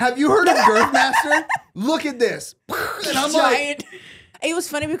 Capri. Have you heard of GirthMaster? Look at this. And I'm Giant. It was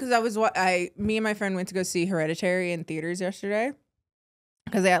funny because me and my friend went to go see Hereditary in theaters yesterday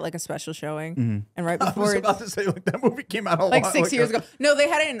because they had like a special showing, and right I before was about to say, like, that movie came out like 6 years ago. No, they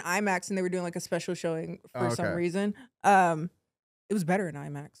had it in IMAX and they were doing like a special showing for some reason. It was better in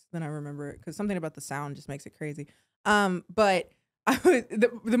IMAX than I remember it because something about the sound just makes it crazy. But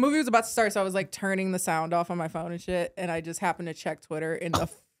the movie was about to start, so I was like turning the sound off on my phone and shit, and I just happened to check Twitter, and the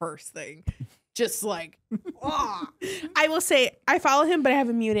first thing, just like, I will say I follow him, but I have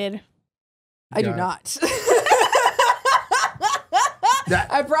him muted. I do not.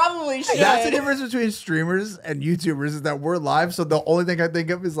 I probably should. That's the difference between streamers and YouTubers is that we're live. So the only thing I think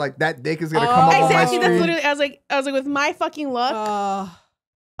of is like that dick is gonna come up Exactly. on my That's screen. literally. I was like, with my fucking look,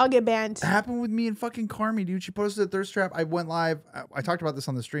 I'll get banned. It happened with me and fucking Carmi, dude. She posted a thirst trap. I went live. I talked about this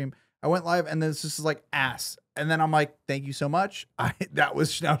on the stream. I went live and then it's just like ass. And then I'm like, thank you so much. That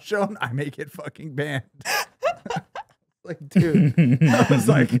was now shown. I may get fucking banned. Like, dude, I was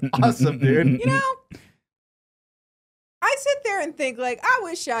like, awesome, dude. You know, I sit there and think like, I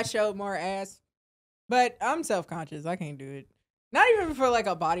wish I showed more ass, but I'm self-conscious. I can't do it. Not even for like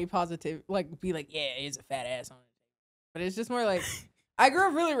a body positive, like be like, yeah, it's a fat ass on it. But it's just more like, I grew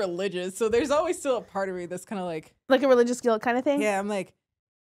up really religious, so there's always still a part of me that's kind of like a religious guilt kind of thing. yeah, I'm like,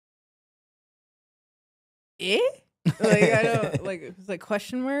 like I don't like it's like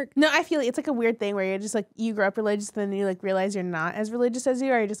question mark. No, I feel like it's like a weird thing where you're just like you grew up religious, then you like realize you're not as religious as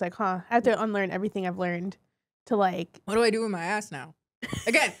you are. You're just like, huh, I have to unlearn everything I've learned to like. What do I do with my ass now?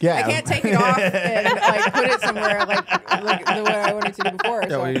 Again, Yeah. I can't take it off and like put it somewhere like the way I wanted to do before. Yeah,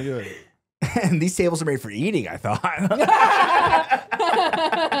 So. what are you doing? And these tables are made for eating, I thought.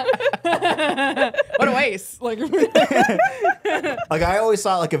 What a waste! Like, Like I always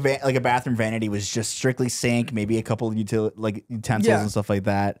thought like a bathroom vanity was just strictly sink, maybe a couple of utensils Yeah. and stuff like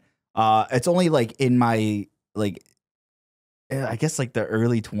that. It's only like in my like I guess like the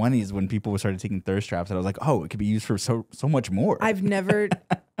early 20s when people started taking thirst traps and I was like, oh, it could be used for so much more. I've never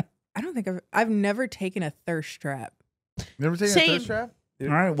taken a thirst trap. Never taken a Same. thirst trap? All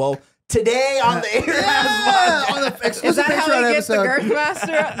right, well, today on the Ayyrabs on the Is exclusive that how Patreon we get the episode.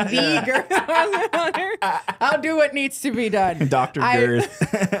 GirthMaster? The GirthMaster? I'll do what needs to be done. Dr.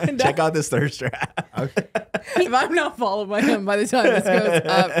 Girth, check out this thirst trap. Okay. If I'm not followed by him by the time this goes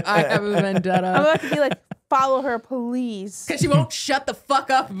up, I have a I'm vendetta. about to be like, follow her, please. Because she won't shut the fuck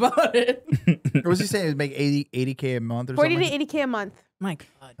up about it. What was he saying? It would make 80K a month or 40 something? to 80K a month. My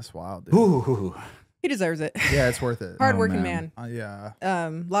God. That's wild, dude. Ooh. He deserves it. Yeah, it's worth it. Hardworking man. man. Yeah. A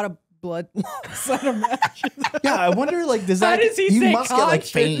lot of blood loss on a match. Yeah, I wonder like does How that does he you say must get like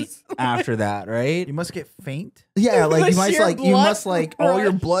conscious? faint after that, right? You must get faint. Yeah, like The you must sheer like blood all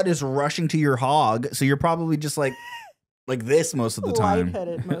your rush. blood is rushing to your hog, so you're probably just like this most of the time.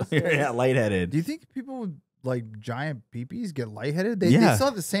 Lightheaded most of it. Yeah, lightheaded. Do you think people with like giant peepees get lightheaded? They Yeah. still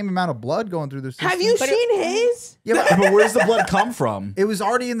have the same amount of blood going through their system. Have you But seen his? Yeah, But where's the blood come from? it was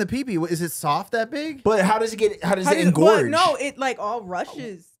already in the peepee. Is it soft that big? But how does it get? How does it Well, engorge? no, it like all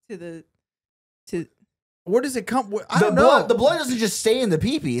rushes to the Where does it come? I the don't blood. know. The blood doesn't just stay in the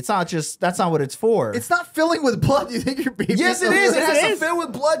pee-pee. It's not just. That's not what it's for. It's not filling with blood. You think your peepee? yes, it is. It has to fill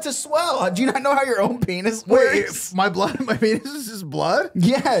with blood to swell. Do you not know how your own penis works? Wait, my blood, my penis is just blood?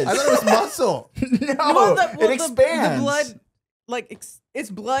 Yes. I thought it was muscle. No, it expands. The blood, like it's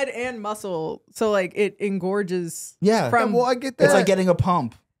blood and muscle, so like it engorges. Yeah. From Well, I get that. It's like getting a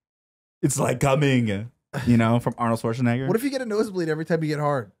pump. It's like coming. You know, from Arnold Schwarzenegger. What if you get a nosebleed every time you get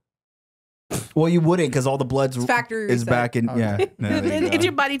hard? Well, you wouldn't because all the blood's factory is reset. back in. Okay. Yeah. No, there you It's go.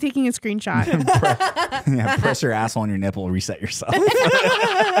 your body taking a screenshot. Yeah, press your asshole on your nipple, reset yourself.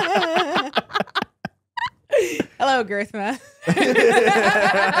 Hello, GirthMaster.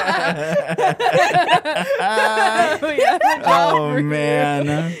 Oh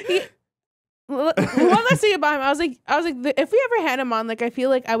man. One last thing about him, I was like, if we ever had him on, like, I feel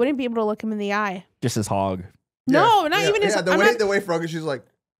like I wouldn't be able to look him in the eye. Just his hog. No, not even his. Yeah, the way Frogan, she's like,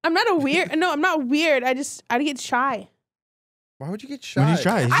 I'm not a weird. No, I'm not weird. I'd get shy. why would you get shy? When he's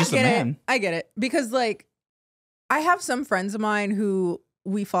shy, he's just a man. I get it because like I have some friends of mine who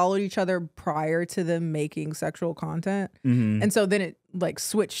we followed each other prior to them making sexual content, Mhm. and so then it like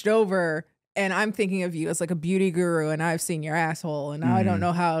switched over, and I'm thinking of you as like a beauty guru, and I've seen your asshole, and now I don't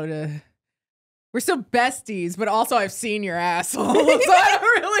know how to. We're still besties, but also I've seen your asshole, so I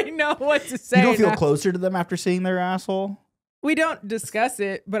don't really know what to say. You don't feel now. closer to them after seeing their asshole? We don't discuss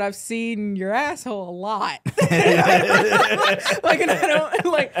it, but I've seen your asshole a lot. Like, and I don't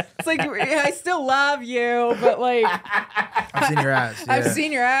like. It's like I still love you, but like I've seen your ass. Yeah. I've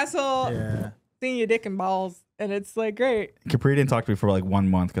seen your asshole, Yeah. seen your dick and balls, and it's like great. Capri didn't talk to me for like 1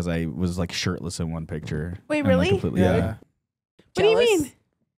 month because I was like shirtless in one picture. Wait, And, like, really? completely, Yeah. yeah. What do you Jealous? mean?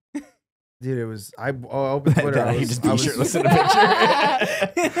 Dude, it was. I opened Twitter. That I he was, just I be was- shirtless in a picture.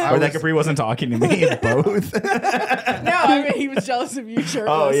 I Or that was- Capri wasn't talking to me. Both. No, I mean he was jealous of you shirtless.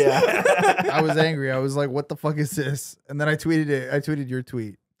 Oh yeah. I was angry. I was like, "What the fuck is this?" And then I tweeted it. I tweeted your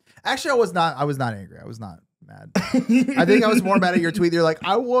tweet. Actually, I was not. I was not angry. I was not mad. I think I was more mad at your tweet. You're like,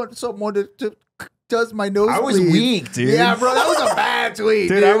 I want someone to does my nose. I was bleed. weak, dude. Yeah, bro, that was a bad tweet,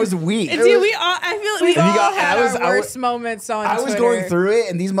 dude. I was weak. Dude, I feel like we all had our worst moments on I was Twitter. going through it,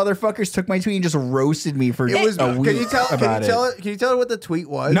 and these motherfuckers took my tweet and just roasted me for It was. a week. Can you tell it what the tweet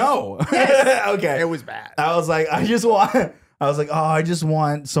was? No. Okay. It was bad. I was like, I just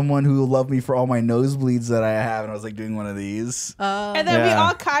want someone who will love me for all my nosebleeds that I have. And I was like doing one of these. And then we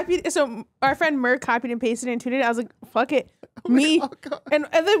all copied. So our friend Mer copied and pasted it and tweeted it. I was like, fuck it. Me. And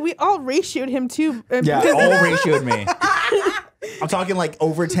then we all ratioed him too. Yeah, all ratioed me. I'm talking like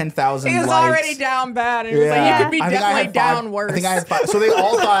over 10,000 likes. He was already down bad. And he was like, you could be definitely down worse. I think I had 5. So they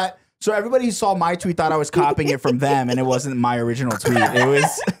all thought, so everybody who saw my tweet thought I was copying it from them, and it wasn't my original tweet. It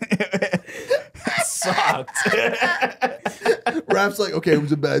was, it sucked. Raff's like, okay, it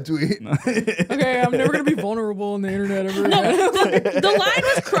was a bad tweet. Okay, I'm never going to be vulnerable on the internet ever again. The line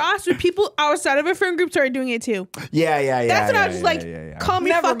was crossed with people outside of a friend group started doing it too. Yeah. That's when I was just like, calm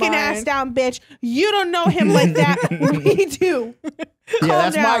your fucking ass down, bitch. You don't know him like that. We do. Yeah,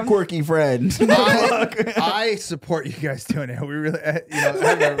 that's my quirky friend. I support you guys doing it. We really, have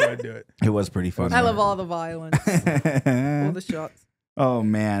everyone do it. It was pretty fun. I love all the violence. All the shots. Oh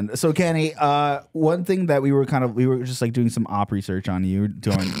man. So Kenny, one thing that we were just like doing some op research on you,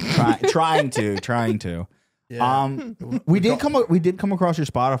 trying to. Yeah. We did come across your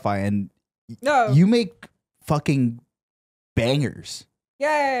Spotify, and No. you make fucking bangers.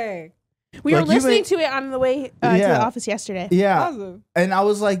 Yay. We were Like, you listening to it on the way to the office yesterday. Yeah. Awesome. And I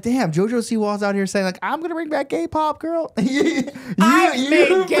was like, damn, JoJo Siwa's out here saying like, I'm gonna bring back gay pop, girl. I've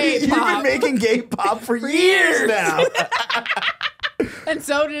made gay pop. You've been making gay pop for years now. And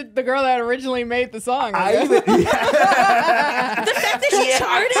so did the girl that originally made the song. The fact that she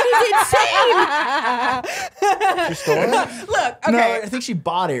charted is insane. She stole it? Look, okay. No, I think she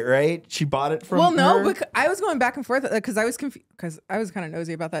bought it, right? She bought it from Well, no, her? because I was going back and forth because I was confused because I was kind of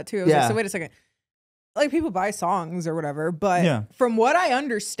nosy about that too. I was Yeah. like, so wait a second, like people buy songs or whatever, but Yeah. from what I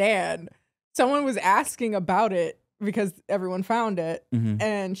understand, someone was asking about it because everyone found it,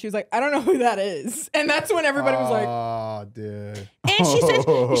 and she was like, I don't know who that is, and that's when everybody was like, oh, dude. And she said,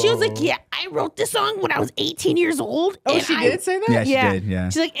 she was like, yeah, I wrote this song when I was 18 years old. oh, and she I- did say that. Yeah, she Yeah. did. Yeah.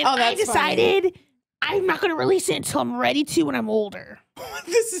 She's like, and Oh, I that's decided I'm not going to release it until I'm ready to when I'm older.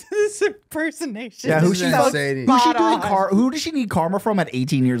 This is impersonation. Yeah, This is insane. Who does she need karma from at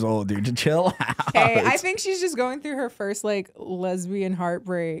 18 years old, dude? To chill out. Hey, I think she's just going through her first like lesbian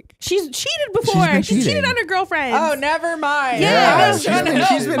heartbreak. She's cheated before. been She's cheated cheating. on her girlfriends. Oh, never mind. Yeah, I no, was trying to help.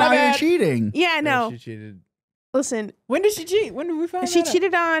 she's been My out here bad. cheating. Yeah, no. She cheated. Listen, When did she cheat? When did we find she that out?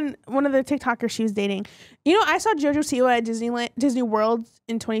 cheated on one of the TikTokers she was dating. You know, I saw JoJo Siwa at Disney World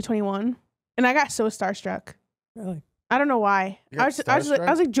in 2021, and I got so starstruck. Really? I don't know why. You I got was like,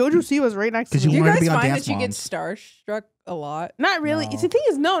 JoJo Siwa's right next to 'Cause me. Do you wanted to guys be on find Dance that you get Moms. starstruck a lot? Not really. No. The thing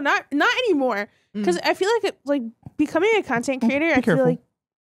is, no, not anymore. Because I feel like like becoming a content creator. I feel careful. like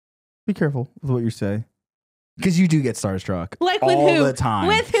Be careful with what you say. Because you do get starstruck. Like with all who? the time.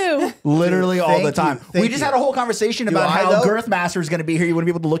 With who? Literally all the Thank time. you. Thank We just you. had a whole conversation Do about I, how though? GirthMaster is going to be here. You want to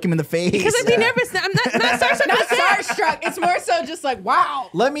be able to look him in the face. Because I'd be nervous. I'm not starstruck. Not like that. starstruck. It's more so just like, wow.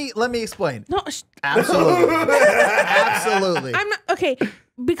 Let me explain. No, Absolutely. Absolutely. I'm not okay.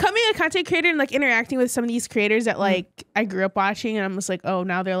 Becoming a content creator and like interacting with some of these creators that like I grew up watching, and I'm just like, oh,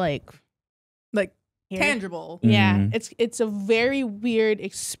 now they're like here. Tangible. Yeah, Mhm. it's a very weird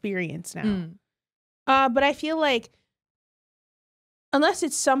experience now. Mm. But I feel like unless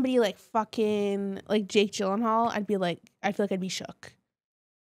it's somebody like fucking like Jake Gyllenhaal, I feel like I'd be shook.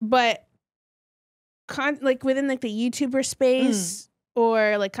 But like within like the YouTuber space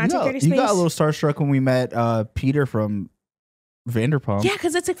or like content creator space, You got a little starstruck when we met Peter from Vanderpump. yeah,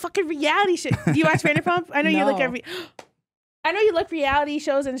 because it's like fucking reality shit. Do you watch Vanderpump? I know you look No. I know you like reality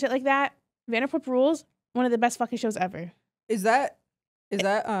shows and shit like that. Vanderpump Rules, one of the best fucking shows ever. Is that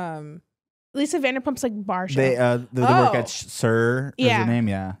Lisa Vanderpump's like bar show. They work Oh. at Sir. Is Yeah. the name?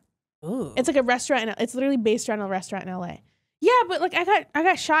 Yeah. Ooh. It's like a restaurant. It's literally based around a restaurant in LA. Yeah, but like I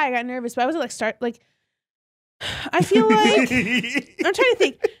got shy. I got nervous, but I wasn't like I feel like I'm trying to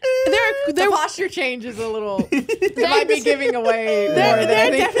think. the posture changes a little. It might be giving away more There than I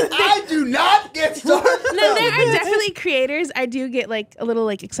are think. definitely I do not get started. no, there are definitely creators I do get like a little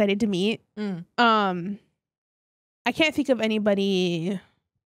like excited to meet. Mm. I can't think of anybody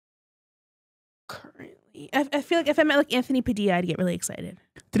currently. I feel like if I met like Anthony Padilla, I'd get really excited.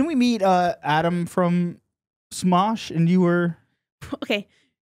 Didn't we meet Adam from Smosh and you were Okay.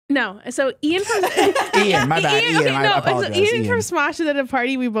 No, so Ian from Ian, my bad. Ian, I apologize. So Ian Ian. from Smosh was at a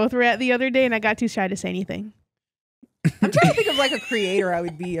party we both were at the other day, and I got too shy to say anything. I'm trying to think of like a creator I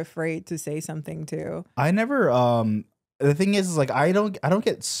would be afraid to say something to. I never the thing is like I don't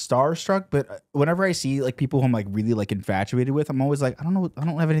get starstruck, but whenever I see like people who I'm like really like infatuated with, I'm always like I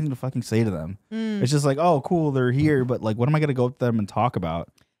don't have anything to fucking say to them. It's just like, oh cool, they're here, but like what am I gonna go up to them and talk about?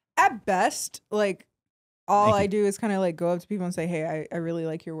 At best, like all I do is kind of like go up to people and say, hey, I really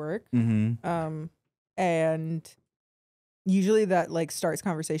like your work. And usually that like starts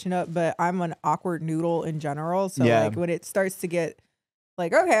conversation up, but I'm an awkward noodle in general. So like when it starts to get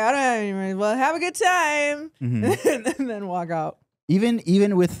like, okay, I don't even, well, have a good time, and then walk out.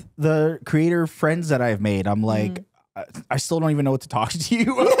 Even with the creator friends that I've made, I'm like, I still don't even know what to talk to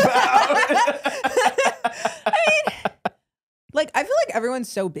you about. I mean, like I feel like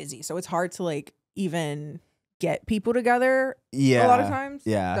everyone's so busy, so it's hard to like even get people together. Yeah, a lot of times.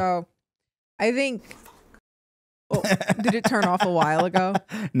 Yeah. So I think. Oh, did it turn off a while ago?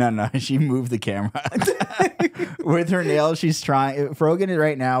 No, she moved the camera. With her nails, she's trying. Frogan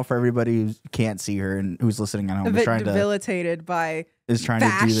right now, for everybody who can't see her and who's listening at home, is trying debilitated by trying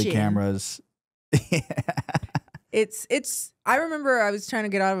to do the cameras. It's. I remember I was trying to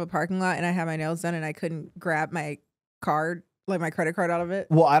get out of a parking lot and I had my nails done and I couldn't grab my card, like my credit card, out of it.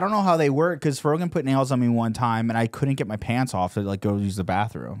 Well, I don't know how they work because Frogan put nails on me one time and I couldn't get my pants off to like go use the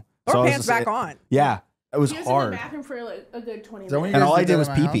bathroom. Or so pants back on. Yeah. It was He hard. in the bathroom for like a good 20 So minutes. And all I did was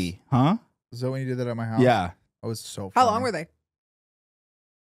pee pee. Huh? Is that when you did that at my house? Yeah. I was so funny. How long were they?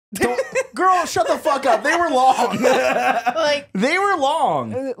 Girl, shut the fuck up. They were long. Like they were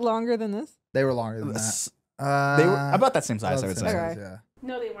long. Is it longer than this? They were longer than that. They were about that same size, I would say. Okay. Yeah.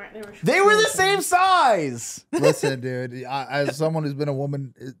 No, they weren't. They were the same size. Listen, dude, as someone who's been a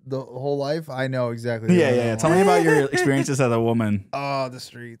woman the whole life, I know exactly. Yeah. Tell me about your experiences as a woman. Oh, the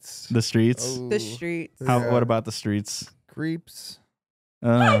streets. The streets. Oh, The streets. yeah. What about the streets? Creeps.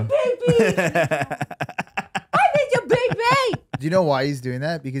 Hi, baby. I need your baby. Do you know why he's doing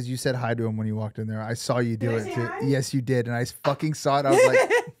that? Because you said hi to him when you walked in there. I saw you do Did I it say too. hi? Yes, you did, and I fucking saw it. I was like,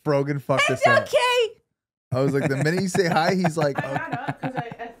 Frogan fucked this up. Okay. I was like, the minute you say hi, he's like, I got up because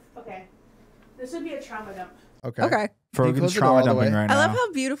okay. This would be a trauma dump. okay. Okay. Close Frogan's the door all trauma the dumping way? right I now. love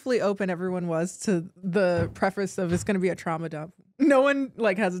how beautifully open everyone was to the preface of it's going to be a trauma dump. No one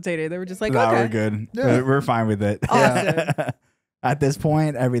like hesitated. They were just like, No, okay. we're good. Yeah. We're fine with it. Awesome. At this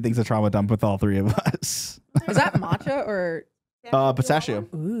point, everything's a trauma dump with all three of us. Was that matcha or? Pistachio.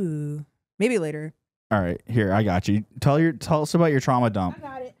 Ooh. Maybe later. All right, here I got you. Tell us about your trauma dump. I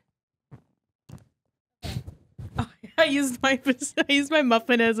got it. I used my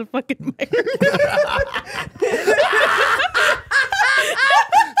muffin as a fucking microphone.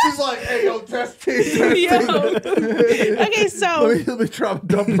 She's like, hey, yo, test Yo. Okay, so let me drop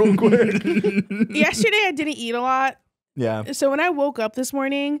dump real quick. yesterday I didn't eat a lot. Yeah. So when I woke up this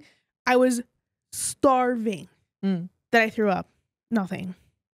morning, I was starving. That I threw up. Nothing.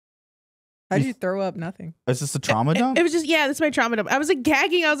 How did you throw up? Nothing. Is this a trauma dump? It was just, yeah, that's my trauma dump. I was like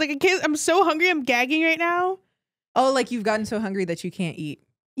gagging. I was like, I'm so hungry. I'm gagging right now. Oh, like you've gotten so hungry that you can't eat.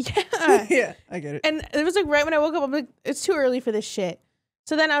 Yeah. Yeah, I get it. And it was like right when I woke up, I'm like, it's too early for this shit.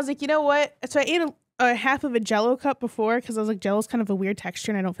 So then I was like, you know what? So I ate a half of a Jello cup before because I was like, Jello's kind of a weird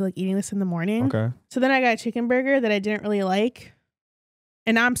texture and I don't feel like eating this in the morning. Okay. So then I got a chicken burger that I didn't really like.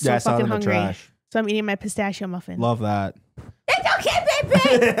 And now I'm so Yeah, I saw it fucking in the hungry. trash. So I'm eating my pistachio muffin. Love that. It's okay,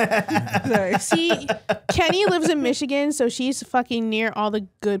 baby. Sorry. See, Kenny lives in Michigan, so she's fucking near all the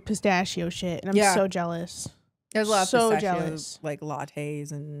good pistachio shit. And I'm so jealous. There's a lot of So pistachio, jealous. like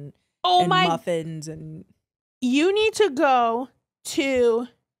lattes and My muffins and You need to go to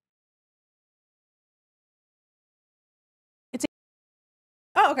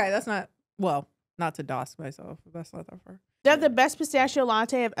okay, that's not not to doss myself, but that's not that far. they have the best pistachio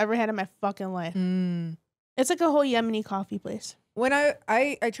latte I've ever had in my fucking life. It's like a whole Yemeni coffee place. When I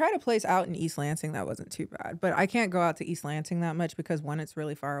tried a place out in East Lansing that wasn't too bad, but I can't go out to East Lansing that much because one, it's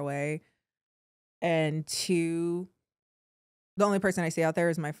really far away, and two, the only person I see out there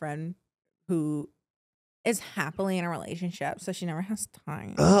is my friend who is happily in a relationship, so she never has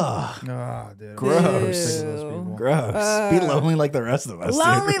time. Ugh. Oh, dude. Gross. I'm sick of those people. Gross. Be lonely like the rest of us.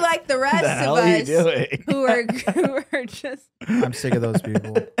 Lonely dude. like the rest the of hell are you us doing? who are just I'm sick of those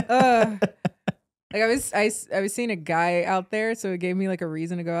people. like I was seeing a guy out there, so it gave me like a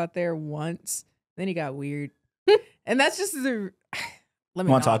reason to go out there once. Then he got weird, and that's just the. Let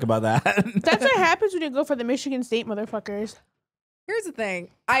me Want to talk about that? That's what happens when you go for the Michigan State motherfuckers. Here's the thing.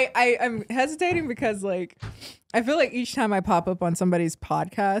 I'm hesitating because like I feel like each time I pop up on somebody's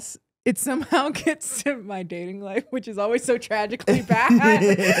podcast, it somehow gets to my dating life, which is always so tragically bad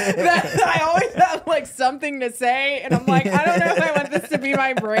that I always have like something to say. And I'm like, I don't know if I want this to be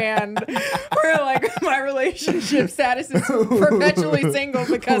my brand, where like my relationship status is perpetually single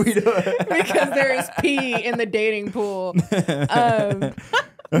because there is pee in the dating pool.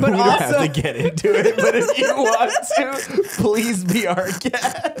 But we don't also have to get into it, but if you want to, please be our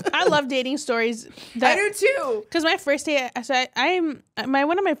guest. I love dating stories. I do too. Because my first date, so I'm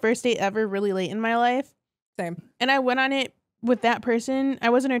one of my first date ever really late in my life. Same. And I went on it with that person. I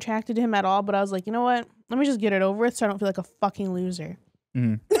wasn't attracted to him at all, but I was like, you know what? Let me just get it over with so I don't feel like a fucking loser.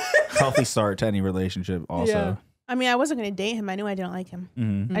 Healthy start to any relationship also. Yeah. I mean, I wasn't going to date him. I knew I didn't like him.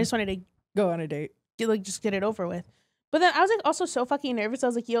 Mm-hmm. I just wanted to Go on a date. just get it over with. But then I was like also so fucking nervous. I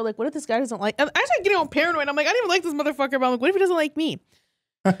was like, yo, like, what if this guy doesn't like? I started getting all paranoid. I'm like, I didn't even like this motherfucker, but I'm like, what if he doesn't like me?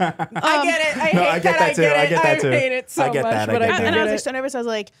 I get it. I get that too. I get that too. I hate it so much, but I was like so nervous. I was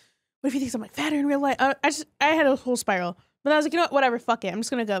like, what if he thinks I'm like fatter in real life? I had a whole spiral. But I was like, you know what? Whatever, fuck it. I'm just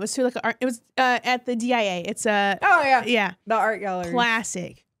gonna go. It was to like it was at the DIA. It's oh yeah, yeah, the art gallery.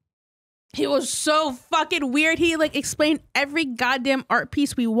 Classic. He was so fucking weird. He like explained every goddamn art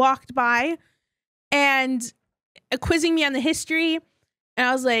piece we walked by, and quizzing me on the history. And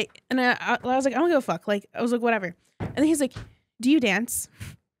I was like, I was like, I don't give a fuck. Like, I was like, whatever. And then he's like, do you dance?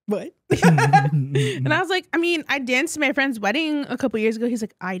 What? And I was like, I mean, I danced to my friend's wedding a couple years ago. He's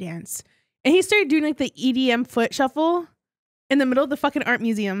like, I dance. And he started doing like the EDM foot shuffle in the middle of the fucking art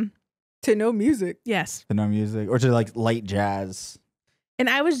museum. To no music. Yes. To no music. Or to like light jazz. And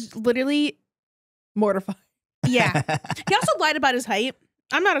I was literally mortified. Yeah. He also lied about his height.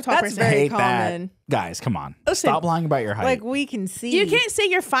 I'm not a tall person. That's very That. common. Guys, come on. Listen, stop lying about your height. Like, we can see. You can't say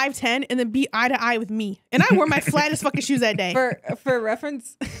you're 5'10" and then be eye to eye with me. And I wore my flattest fucking shoes that day. For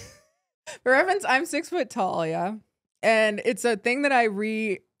reference, I'm 6 foot tall, yeah. And it's a thing that I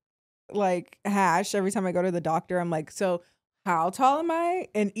hash every time I go to the doctor. I'm like, so how tall am I?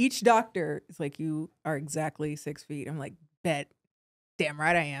 And each doctor is like, you are exactly 6 feet. I'm like, bet. Damn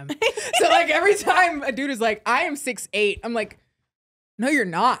right I am. So like every time a dude is like, I am 6'8", I'm like, no, you're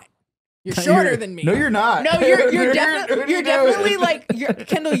not. You're shorter than me. No, you're not. No, you're definitely like,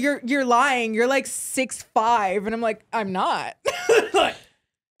 Kendall, you're lying. You're like 6'5", and I'm like, I'm not. Like,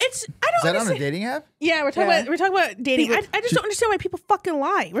 is that on a dating app? Yeah, we're talking about dating. I just don't understand why people fucking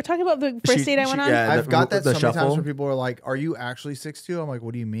lie. We're talking about the first date I went on. Yeah, I've got that so many shuffle. times where people are like, "Are you actually 6'2"? I'm like,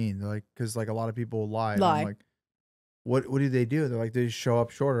 "What do you mean?" They're like, because like a lot of people lie. And I'm like, what do they do? They're like, they just show up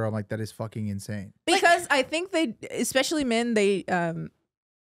shorter. I'm like, that is fucking insane. Because I think they, especially men, they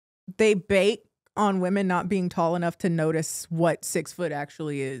bait on women not being tall enough to notice what 6 foot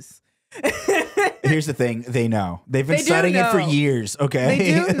actually is. Here's the thing. They know. They've been studying it for years, okay?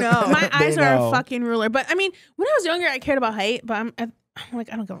 They do know. My eyes are a fucking ruler. But I mean, when I was younger, I cared about height, but I'm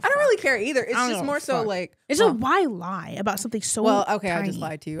like, I don't go. I don't really care either. It's just more so like. It's just why lie about something so well, okay, tiny. I just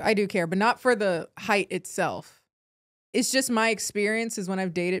lied to you. I do care, but not for the height itself. It's just my experience is when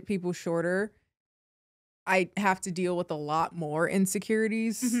I've dated people shorter, I have to deal with a lot more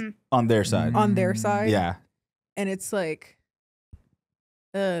insecurities on their side. On their side. Yeah. And it's like,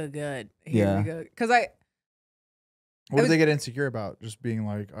 oh, good. Here we go. Because What do they get insecure about? Just being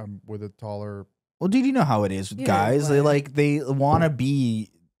like, I'm with a taller. Well, dude, you know how it is with guys. They want to be.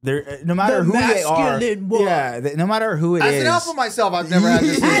 They're no matter who they are. One. Yeah, no matter who it is. As an alpha myself, I've never had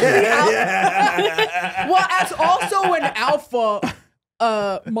this. Well, as also an alpha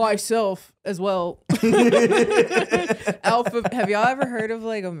myself as well. Alpha. Have y'all ever heard of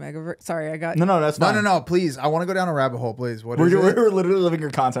like Omega? Sorry, I got no. That's fine. No. Please, I want to go down a rabbit hole. Please, we're literally living your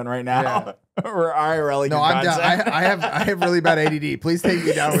content right now. Yeah. We're IRLing. No, I'm down. I have really bad ADD. Please take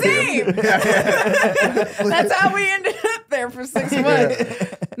me down with you. That's how we ended up there for 6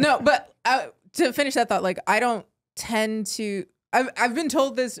 months. No, but to finish that thought, like I don't tend to. I've been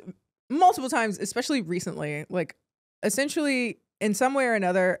told this multiple times, especially recently. Like essentially, in some way or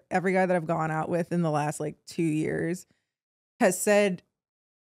another, every guy that I've gone out with in the last like 2 years has said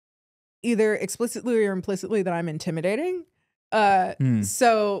either explicitly or implicitly that I'm intimidating.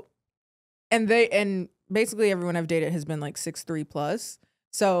 So, and basically everyone I've dated has been like 6'3" plus.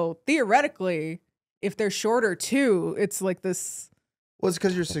 So theoretically, if they're shorter too, it's like this. Well, it's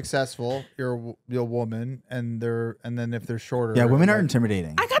because you're successful. You're a woman, and then if they're shorter, yeah, women are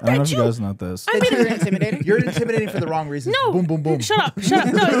intimidating. I got that don't know too. if you guys know this. I mean, you're intimidating. You're intimidating for the wrong reasons. No, boom, boom, boom. Shut up.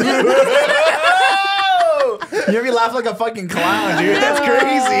 No, You made me laugh like a fucking clown, dude. That's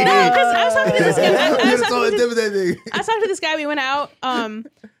crazy. No, because I was talking to this guy. You're so intimidating. I was talking to this guy. We went out. And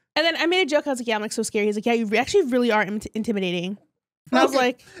then I made a joke. I was like, "Yeah, I'm like so scary." He's like, "Yeah, you actually really are intimidating." And I was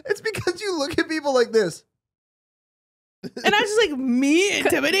like, "It's because you look at people like this." And I was just like, me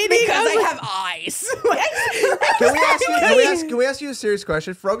intimidating? Because I I have eyes. Can we ask you a serious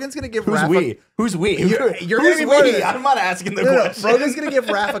question? Frogan's gonna give Who's Raff we? Who's we? You're Who's gonna be part of we? it. I'm not asking the No, question. Frogan's gonna give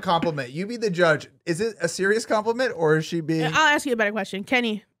Raff a compliment. You be the judge. Is it a serious compliment or is she being? I'll ask you a better question.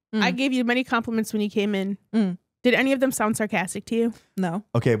 Kenny, I gave you many compliments when you came in. Did any of them sound sarcastic to you? No.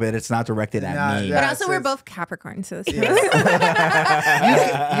 Okay, but it's not directed at Nah, me. yeah. But also, we're it's- both Capricorn, so this you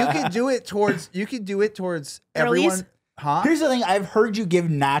can do it towards. You can do it towards Girlies? everyone. Huh? Here's the thing: I've heard you give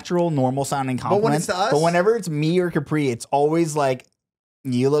natural, normal sounding compliments, when it's to us? but whenever it's me or Capri, it's always like,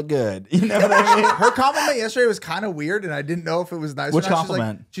 "You look good." You know what I mean? Her compliment yesterday was kind of weird, and I didn't know if it was nice. Which or not.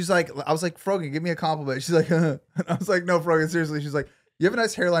 compliment? She's like, I was like, Frogan, give me a compliment. She's like, and I was like, no, Frogan, seriously. She's like, you have a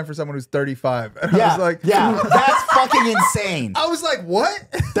nice hairline for someone who's 35. And I was like, yeah, that's fucking insane. I was like, what?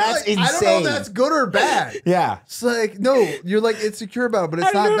 That's like, I don't know insane. if that's good or bad. Yeah. It's like, no, you're like insecure about it, but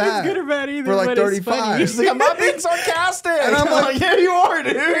it's not bad. good or bad either. For like but it's 35. funny. She's like, I'm not being sarcastic. And I'm like, yeah, you are,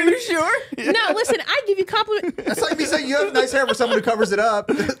 dude. Are you sure? No, listen, I give you compliments. That's like me saying you have nice hair for someone who covers it up.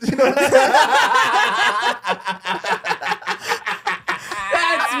 You know what I'm saying?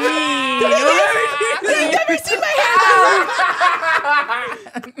 That's me. You've never seen my hair.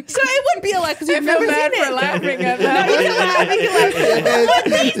 So it wouldn't be a lot because I you've feel never bad seen for it. laughing at No, that. you can laugh. You can laugh. But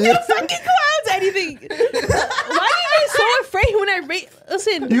these fucking clowns, anything. Why are you guys so afraid when I rate?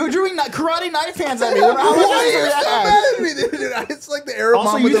 Listen. You were doing karate knife hands at me. How much Why is are you so that? mad at me, dude? It's like the Arab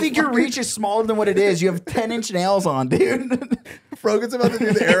Also, mom you with think the your reach is smaller than what it is. You have 10-inch nails on, dude. Frogan's about to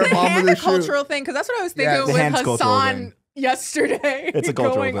do the Arab It's a mom hand with a the shoe. cultural thing, because that's what I was thinking Yeah, the with hand's cultural Hassan thing. yesterday. It's a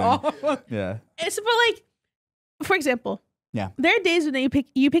cultural going thing. off. Yeah. It's but like, for example, Yeah. there are days when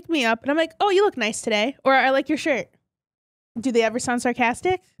you pick me up and I'm like, oh, you look nice today, or I like your shirt. Do they ever sound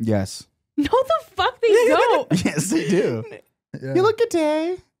sarcastic? Yes. No, the fuck they don't. Yes, they do. Yeah. You look good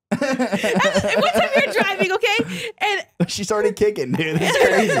today. One time we were driving, okay, and She's already kicking, dude. It's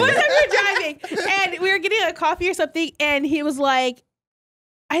crazy. one time we were driving and we were getting a coffee or something, and he was like,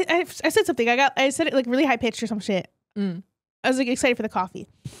 I said something. I said it like really high pitched or some shit. I was like excited for the coffee,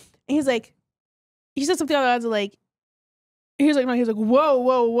 and he's like, he said something on the lines of like, he was like, whoa,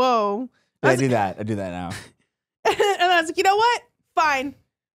 whoa, whoa. I do that. I do that now. And I was like, you know what? Fine.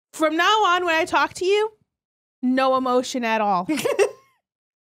 From now on, when I talk to you, no emotion at all.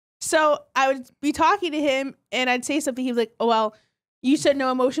 So I would be talking to him and I'd say something. He was like, oh, well, you said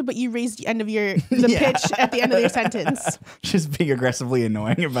no emotion, but you raised the end of the Yeah. pitch at the end of your sentence. Just being aggressively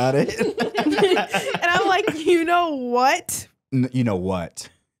annoying about it. And I'm like, you know what? You know what?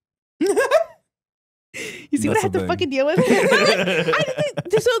 You see what I That's have the to thing. fucking deal with? But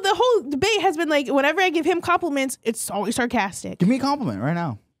like, so the whole debate has been like, whenever I give him compliments, it's always sarcastic. Give me a compliment right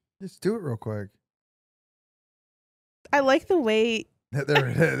now. Just do it real quick. I like the way. There,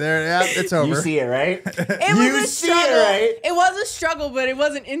 yeah, it's over. You see it, right? It You was a see it, struggle. right? It was a struggle, but it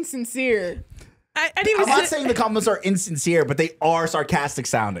wasn't insincere. I didn't I'm even not saying the compliments are insincere, but they are sarcastic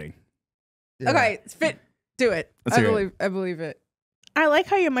sounding. Yeah. Okay, do it. Let's hear it. I believe it. I like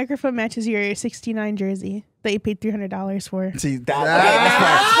how your microphone matches your 69 jersey that you paid $300 for. See, that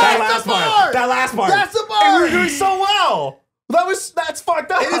That's last the part. bar. That last part. That's the And we bar. were doing so well. That's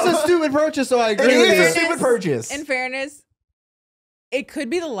fucked up. It is a stupid purchase, so I It agree with is a you. stupid purchase. In fairness, it could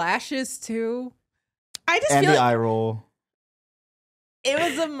be the lashes too. I just And feel the like eye roll. It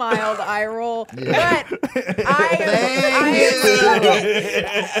was a mild eye roll, Yeah. but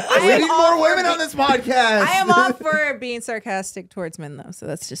We need more women on this podcast. I am all for being sarcastic towards men, though. So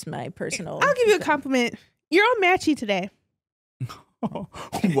that's just my personal. I'll give you a compliment. You're all matchy today.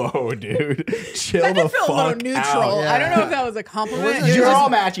 Whoa, dude. Chill That the did feel fuck a little neutral. out. Yeah. I don't know if that was a compliment. It You're just- all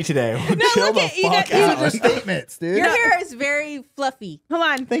matchy today. Chill look the at- you fuck got- These are out. just statements, dude. Your hair is very fluffy. Hold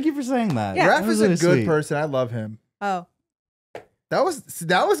on. Thank you for saying that. Yeah. Raff That was is a really good sweet. person. I love him. Oh, That was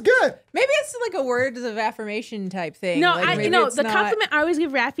good. maybe it's like a words of affirmation type thing. No, like maybe it's the not- compliment I always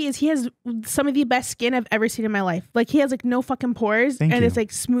give Raffy is he has some of the best skin I've ever seen in my life. Like he has like no fucking pores Thank and you. it's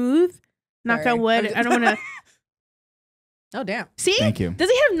like smooth. Knock Sorry. on wood. I'm just- I don't want to. Oh damn, See? Thank you. Does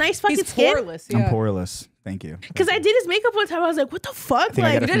he have nice fucking he's skin? poreless. I'm Yeah. poreless. Thank you. Because I did his makeup one time. I was like, what the fuck? think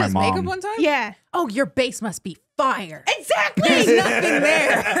I Like, got You it did for his my makeup mom. one time. yeah. Oh, your base must be fire. Exactly. There's nothing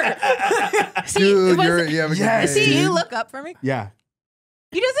there. See, Dude, it was- you have a good Yes, day. Do you dude. look up for me? Yeah.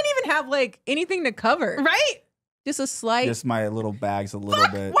 He doesn't even have like anything to cover. right? Just a slight. Just my little bags a little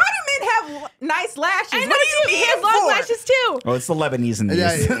bit. Why do men have nice lashes? I know What do you he has need long for? lashes too. Oh, it's the Lebanese in these.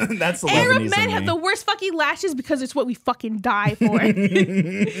 Yeah, yeah. That's the Arab Lebanese men in have me. the worst fucking lashes because it's what we fucking die for.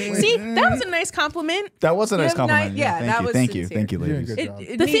 See, that was a nice compliment. That was a nice have compliment. nice- yeah, Thank that you. was Thank you. sincere. Thank you, You're doing a ladies. good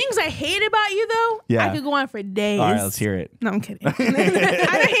job. The things I hate about you, though, Yeah. I could go on for days. All right, let's hear it. No, I'm kidding. I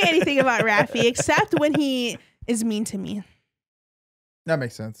don't hate anything about Raffy except when he is mean to me, That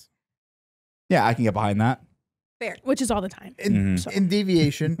makes sense. Yeah, I can get behind that. Fair. which is all the time. So. In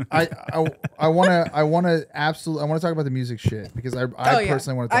deviation, I want to talk about the music shit because I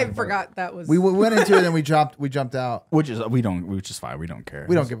personally want to. I forgot that was. We went into it and we jumped out. Which is fine. We don't care.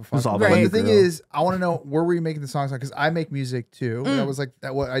 We don't give a fuck. It's all But about the you, thing girl. is, I want to know where were you making the songs on? Because I make music too. That was like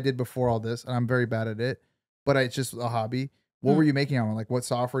what I did before all this, and I'm very bad at it. But it's just a hobby. What were you making on? Like, what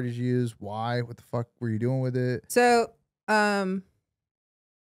software did you use? Why? What the fuck were you doing with it? So,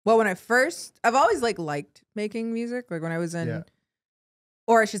 well, I've always liked making music. Like when I was in,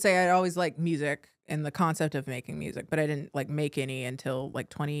 or I should say, I'd always liked music and the concept of making music, but I didn't make any until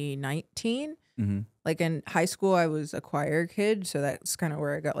 2019. Like in high school, I was a choir kid, so that's kind of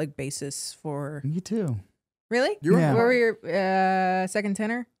where I got basis for. Me too. Really? Yeah. Where were your second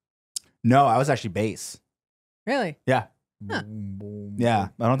tenor? No, I was actually bass. Really? Yeah. Huh. Yeah.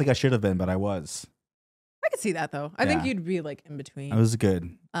 I don't think I should have been, but I was. I could see that though. I think Yeah. you'd be in between. I was good.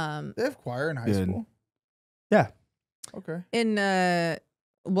 They have choir in high Good. school. Yeah. Okay. In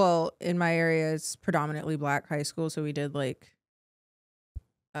in my area, it's predominantly black high school, so we did I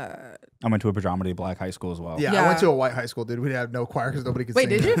went to a predominantly black high school as well. Yeah, I Yeah. went to a white high school, dude. We had no choir because nobody could Wait,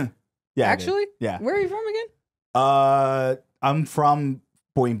 sing. did you? Yeah. I did. Actually? Yeah. Where are you from again? I'm from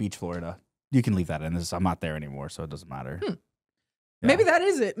Boynton Beach, Florida. You can leave that in. I'm not there anymore, so it doesn't matter. Yeah. Maybe that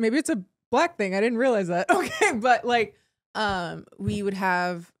is it. Maybe it's a black thing. I didn't realize that. Okay, but we would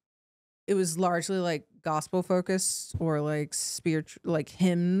have. It was largely gospel focused or spiritual,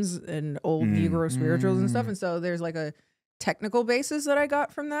 hymns and old Negro spirituals and stuff. And so there's a technical basis that I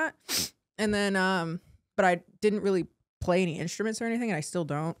got from that. And then, but I didn't really play any instruments or anything, and I still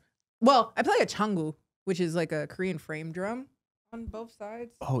don't. Well, I play a changu, which is a Korean frame drum on both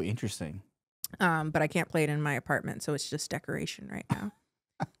sides. Oh, interesting. But I can't play it in my apartment, so it's just decoration right now.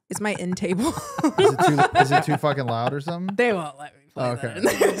 It's my end table. Is it too fucking loud or something? They won't let me play that in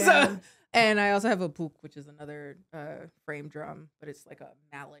there. So, and I also have a puk, which is another frame drum, but it's like a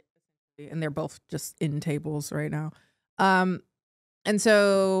mallet, and they're both just end tables right now. And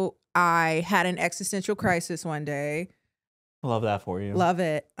so I had an existential crisis one day. Love that for you. Love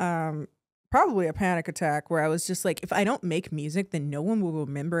it. Probably a panic attack where I was just if I don't make music, then no one will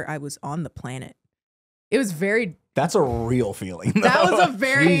remember I was on the planet. It was very. That's a real feeling. That was a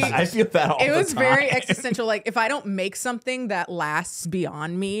very. I feel that all It the was time. very existential. If I don't make something that lasts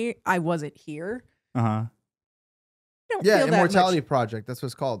beyond me, I wasn't here. Uh-huh. I don't Yeah, feel that Immortality much. Project. That's what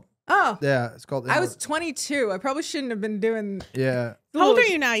it's called. Oh, Yeah, it's called. I was 22. I probably shouldn't have been doing. Yeah. How old are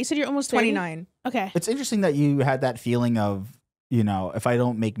you now? You said you're almost 30? 29. Okay. It's interesting that you had that feeling of, if I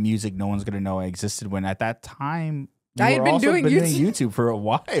don't make music, no one's gonna know I existed. When at that time, I had been doing YouTube for a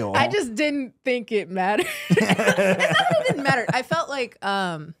while. I just didn't think it mattered. It's not that it didn't matter. I felt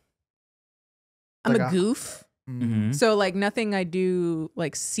I'm a goof. Mhm. So nothing I do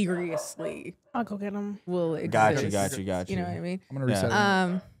seriously I'll go get them. will exist. Got you. You know what I mean? I'm gonna reset.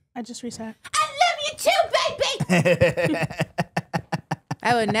 it. I just reset. I love you too, baby.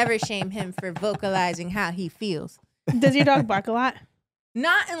 I would never shame him for vocalizing how he feels. Does your dog bark a lot?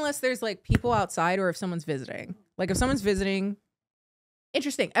 Not unless there's people outside or if someone's visiting. If someone's visiting,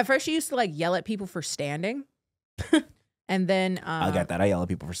 interesting. At first she used to yell at people for standing. And then I got that. I yell at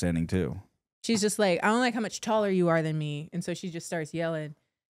people for standing too. she's just I don't like how much taller you are than me. And so she just starts yelling.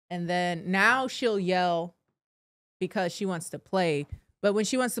 And then now she'll yell because she wants to play. But when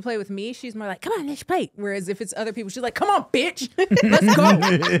she wants to play with me, she's more come on, let's play. Whereas if it's other people, she's come on, bitch. Let's go.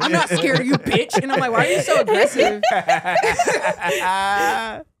 I'm not scared of you, bitch. And I'm why are you so aggressive?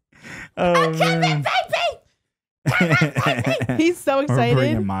 Oh, man. He's so We're bringing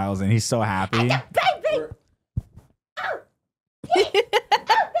excited. Miles in. He's so happy.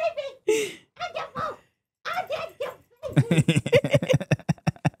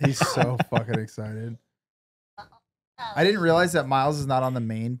 He's so fucking excited. I didn't realize that Miles is not on the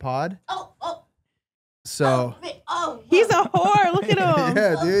main pod. So He's a whore. Look at him.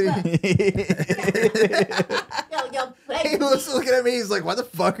 yeah, dude. He was looking at me. He's like, "Why the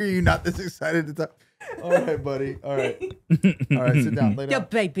fuck are you not this excited to talk?" All right, buddy. All right. Sit down. Lay Yo, down.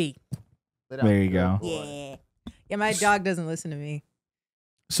 baby. Lay down. There you go. Yeah. Yeah, my dog doesn't listen to me.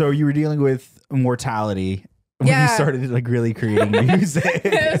 So you were dealing with mortality when you Yeah. started really creating music.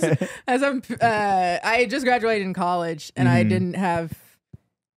 As I just graduated in college and I didn't have.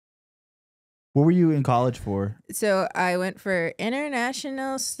 What were you in college for? So I went for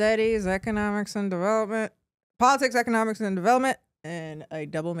international studies, economics and development, politics, economics and development, and I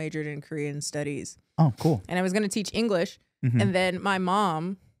double majored in Korean studies. Oh, cool. And I was going to teach English. Mhm. And then my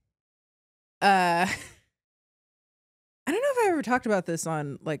mom, I don't know if I ever talked about this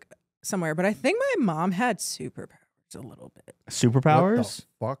on somewhere, but I think my mom had superpowers a little bit. Superpowers? What the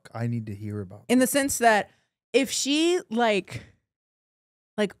fuck? I need to hear about. In the sense that if she like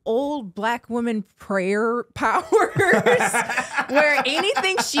old black woman prayer powers, where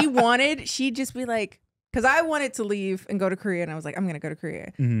anything she wanted, she'd just be like, because I wanted to leave and go to Korea, and I was like, I'm gonna go to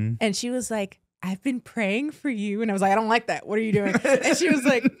Korea, and she was like, I've been praying for you. And I was like, I don't like that. What are you doing? And she was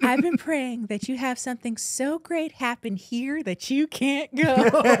like, I've been praying that you have something so great happen here that you can't go.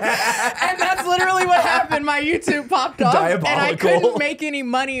 And that's literally what happened. My YouTube popped off. Diabolical. And I couldn't make any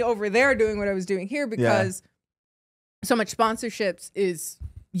money over there doing what I was doing here because so much sponsorships is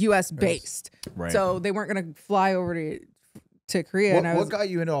US based. Right. So they weren't going to fly over to Korea. What, and what got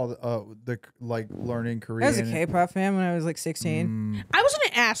you into all the like learning Korean? I was a K-pop fan when I was like 16. I was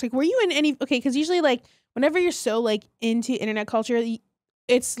gonna ask, like, were you in any? Okay, because usually, like, whenever you're so like into internet culture,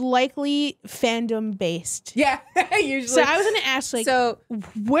 it's likely fandom based. Yeah, usually. So I was gonna ask, like, so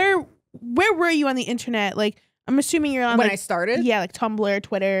where were you on the internet? Like, I'm assuming you're on when like, I started, yeah, like Tumblr,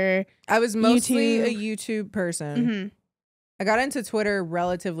 Twitter. I was mostly YouTube. a YouTube person. Mm-hmm. I got into Twitter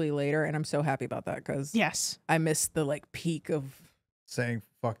relatively later, and I'm so happy about that because Yes, I missed the like peak of. Saying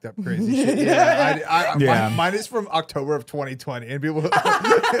fucked up crazy shit. Yeah, Yeah. Mine is from October of 2020, and people.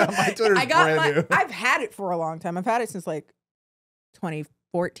 My Twitter's brand new. I've had it for a long time. I've had it since like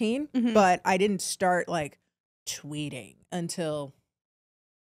 2014, Mhm. but I didn't start like tweeting until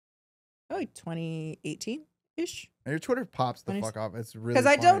 2018 ish. And your Twitter pops the 20 fuck off. It's really Because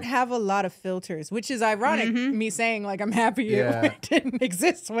I don't funny. have a lot of filters, which is ironic. Mhm. Me saying like I'm happy Yeah. it didn't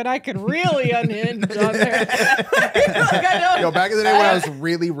exist when I could really unhinge on there. Like, I don't. Yo, back in the day when I was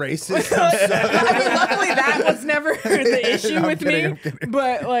really racist. I mean, luckily that was never the issue No, I'm with kidding, me. I'm kidding.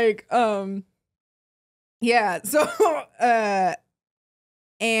 But like, yeah. So,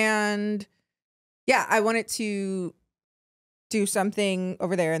 and yeah, I wanted to do something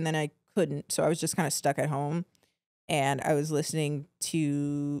over there, and then I couldn't. So I was just kind of stuck at home, and I was listening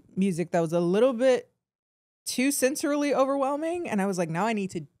to music that was a little bit too sensorily overwhelming, and I was like, now I need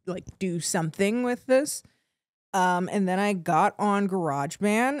to like do something with this. And then I got on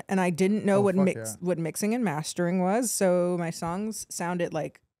GarageBand, and I didn't know Oh, what fuck yeah. what mixing and mastering was, so my songs sounded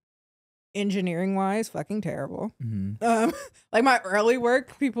like engineering wise fucking terrible. Like my early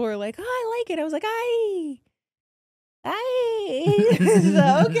work, people were like, "Oh, I like it." I was like,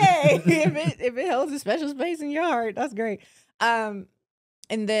 so, okay, if it holds a special space in your heart, that's great. And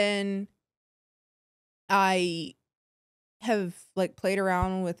then I have like played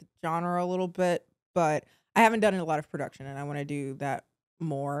around with genre a little bit, but I haven't done a lot of production, and I want to do that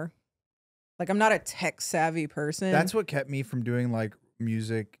more. Like, I'm not a tech savvy person. That's what kept me from doing like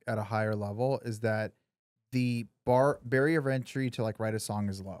music at a higher level, is that the barrier of entry to like write a song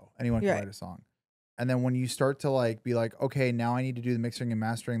is low. Anyone can Right. write a song. And then when you start to like be like, okay, now I need to do the mixing and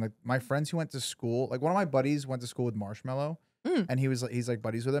mastering. Like my friends who went to school, like one of my buddies went to school with Marshmello, and he's like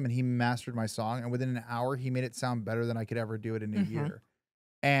buddies with him, and he mastered my song, and within an hour he made it sound better than I could ever do it in a year.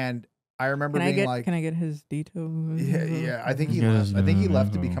 And I remember being like, can I get his details? yeah. I think he Yes, left. I think he no,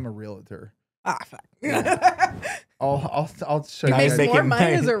 left to no. become a realtor. Ah, fuck. I'll show He you. makes guys. more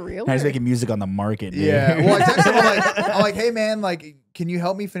money as a realtor. Now he's making music on the market. Dude. Yeah. Well, I texted him I'm like, hey man, like, can you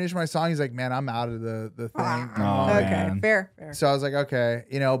help me finish my song? He's like, man, I'm out of the thing. Oh, Okay, man. fair. So I was like, okay,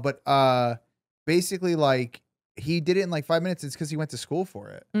 but basically like he did it in like 5 minutes. It's because he went to school for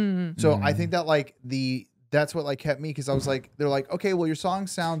it. So I think that like that's what like kept me, because I was like, they're like, okay, well your song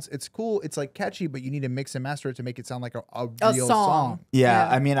sounds, it's cool, it's like catchy, but you need to mix and master it to make it sound like a real song. Yeah,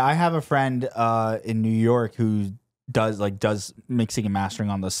 Yeah. I mean, I have a friend in New York who does mixing and mastering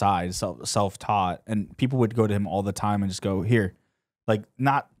on the side, self-taught, and people would go to him all the time and just go, here, like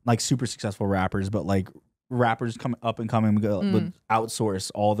not like super successful rappers, but like rappers come up and coming would outsource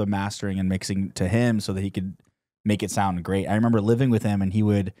all the mastering and mixing to him so that he could make it sound great. I remember living with him, and he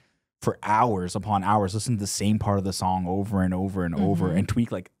would, for hours upon hours, listen to the same part of the song over and over and over and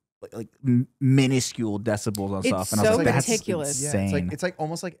tweak like minuscule decibels and stuff. And I was so like, that's meticulous. Yeah, insane. it's like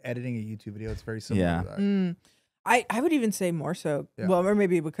almost like editing a YouTube video. It's very similar Yeah. to that. I would even say more so. Yeah. Well, or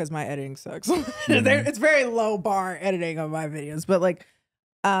maybe because my editing sucks. It's very low bar editing on my videos. But like,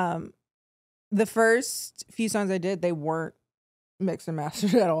 the first few songs I did, they weren't mixed and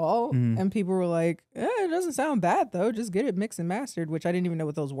mastered at all, and people were like, it doesn't sound bad though, just get it mixed and mastered, which I didn't even know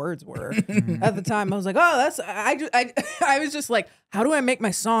what those words were at the time. I was like, oh, that's I was just like, how do I make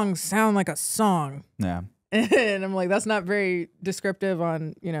my song sound like a song? Yeah. And I'm like, that's not very descriptive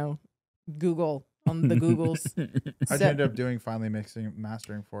on Google, on the Googles. How'd you end up doing finally mixing and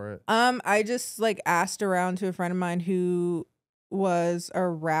mastering for it? I just like asked around to a friend of mine who was a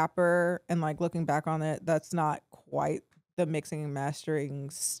rapper, and like looking back on it, that's not quite the mixing and mastering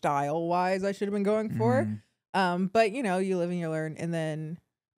style wise I should have been going for. But you know, you live and you learn. And then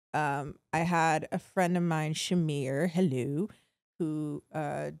I had a friend of mine, Shamir, hello, who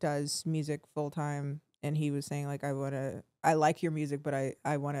does music full time, and he was saying like, I like your music, but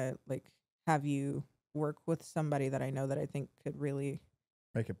I want to like have you work with somebody that I know that I think could really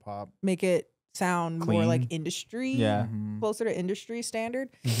Make it pop. make it sound more Clean. like industry, Yeah. closer to industry standard.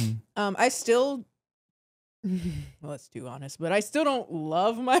 Mhm. I still, well, let's be honest, but I still don't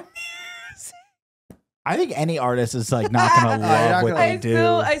love my music. I think any artist is like not gonna You're love not what gonna- they do.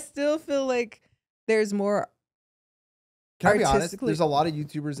 I still feel like there's more. Can I be honest? Artistically- There's a lot of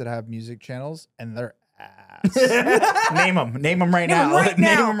YouTubers that have music channels and they're ass. Name them right Name now. 'em right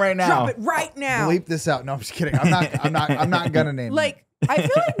Name now. them right now. Drop it right now. Bleep this out. No, I'm just kidding. I'm not gonna name Like I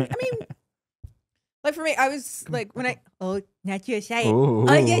feel like I mean, like for me, I was like when not your site. Ooh.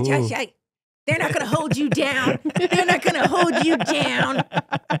 Oh yeah, your site. They're not gonna hold you down. They're not gonna hold you down.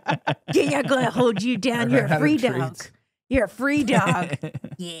 They're not gonna hold you down. You're a free dog. You're a free dog.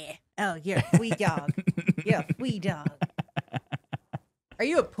 Yeah. Oh, you're a free dog. You're a free dog. Are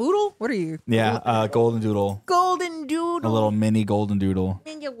you a poodle? What are you? Yeah, golden doodle. Golden doodle. A little mini golden doodle.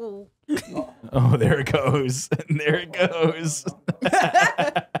 Oh, there it goes. There it goes.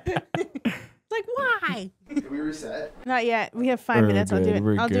 Like why? Can we reset? Not yet. We have 5 We're minutes. I'll do good, it.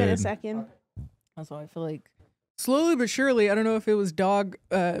 we're I'll do it in a good. second. That's why I feel like slowly but surely, I don't know if it was dog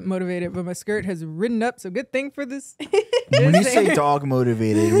motivated, but my skirt has ridden up. So good thing for this. When you say dog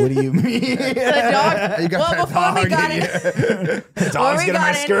motivated, what do you mean? The dog. You got Well, that before we dog got in in, you. The dog's getting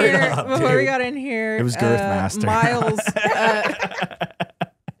my skirt up, before we dude. got in here, It was GirthMaster. Miles.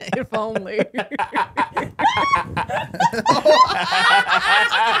 If only.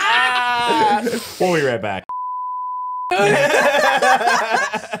 We'll be right back.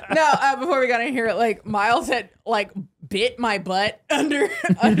 No, before we got in here, like Miles had like bit my butt under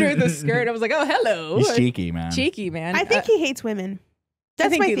the skirt. I was like, oh, hello. He's cheeky, man. Cheeky, man. I think he hates women. I That's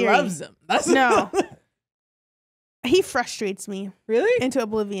think my he theory. loves them. That's No. He frustrates me Really? into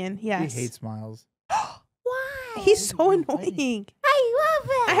oblivion. He Yes. hates Miles. Why? He's so annoying. I love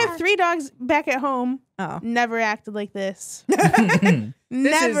it. I have 3 dogs back at home. Oh. Never acted like this. This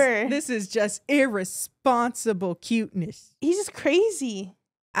Never. This is just irresponsible cuteness. He's just crazy.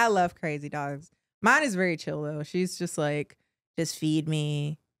 I love crazy dogs. Mine is very chill though. She's just like, just feed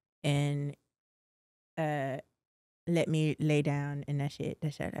me and let me lay down and that's it.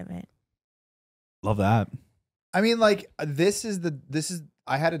 That's what I meant. Love that. I mean, like this is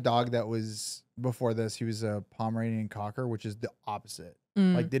I had a dog that was before this. He was a Pomeranian Cocker, which is the opposite.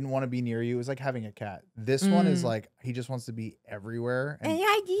 Like didn't want to be near you. It was like having a cat. This one is like he just wants to be everywhere. And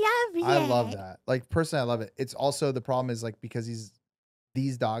I love that. Like personally, I love it. It's also the problem is like because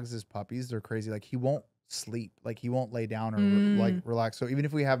these dogs as puppies, they're crazy. Like he won't sleep. Like he won't lay down or like relax. So even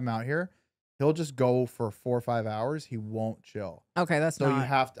if we have him out here, he'll just go for 4 or 5 hours. He won't chill. Okay, that's So not.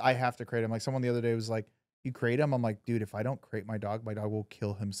 I have to crate him. Like someone the other day was like, "You crate him?" I'm like, "Dude, if I don't crate my dog will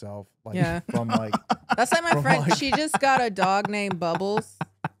kill himself." Like Yeah. from like That's like my from, friend. like- She just got a dog named Bubbles,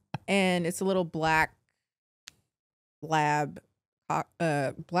 and it's a little black lab,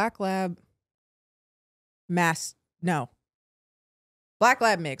 black lab black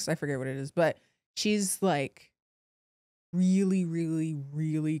lab mix. I forget what it is, but she's like really, really,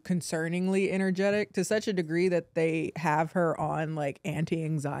 really concerningly energetic to such a degree that they have her on like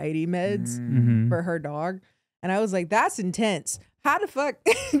anti-anxiety meds Mhm. for her dog. And I was like, that's intense. How the fuck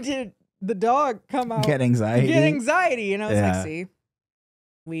did the dog come out? Get anxiety. Get anxiety. And I was Yeah. like, see,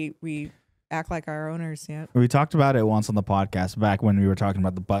 we act like our owners. Yeah. We talked about it once on the podcast back when we were talking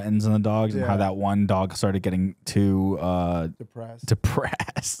about the buttons and the dogs and how Yeah. that one dog started getting too depressed.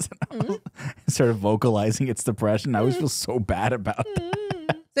 depressed. Started vocalizing its depression. I always feel so bad about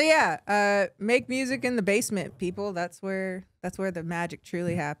that. So yeah, make music in the basement, people. That's where the magic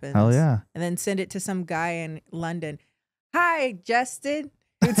truly happens. Hell yeah. And then send it to some guy in London. Hi, Justin,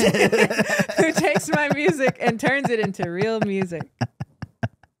 who takes my music and turns it into real music.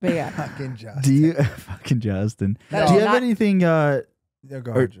 But yeah, Fucking Justin. Do you fucking Justin? That Do is you have not- anything Yeah,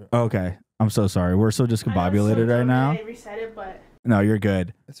 go or- ahead, Joe. okay. I'm so sorry. We're so discombobulated right now. I reset it, but No, you're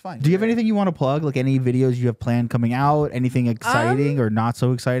good. It's fine. Do you have anything you want to plug? Like any videos you have planned coming out? Anything exciting or not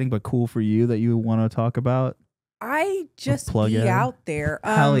so exciting but cool for you that you want to talk about? I just plug be in. out there.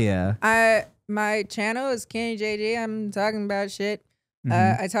 Hell yeah. My channel is Kenny JD. I'm talking about shit.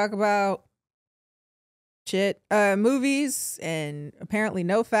 Mhm. I talk about shit, movies, and apparently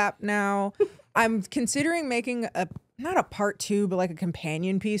no fap now. I'm considering making not a part 2, but like a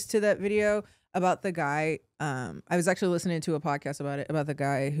companion piece to that video about the guy. I was actually listening to a podcast about it, about the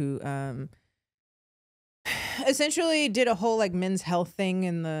guy who essentially did a whole like men's health thing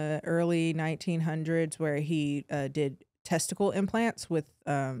in the early 1900s where he did testicle implants with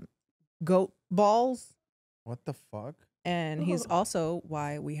goat balls. What the fuck? And he's also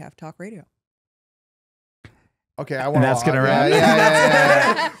why we have talk radio. Okay, I want. And that's gonna wrap.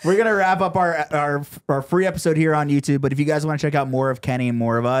 Yeah. We're gonna wrap up our free episode here on YouTube. But if you guys want to check out more of Kenny and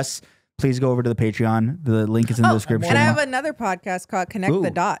more of us, please go over to the Patreon. The link is in the description. And I have another podcast called Connect the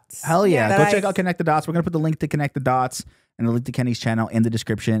Dots. Hell yeah. Go check out Connect the Dots. We're going to put the link to Connect the Dots and the link to Kenny's channel in the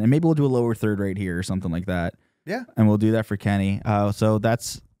description. And maybe we'll do a lower third rate here or something like that. Yeah. And we'll do that for Kenny. So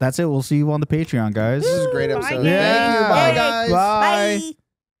that's it. We'll see you on the Patreon, guys. This is a great episode. Yeah. Thank you. Bye, guys. Bye.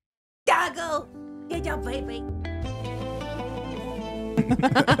 Doggo, get your baby.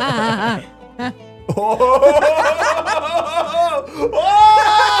 Holy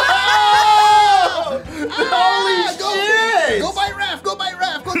shit! Go by Raff! Go by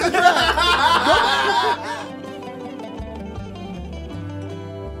Raff! Go touch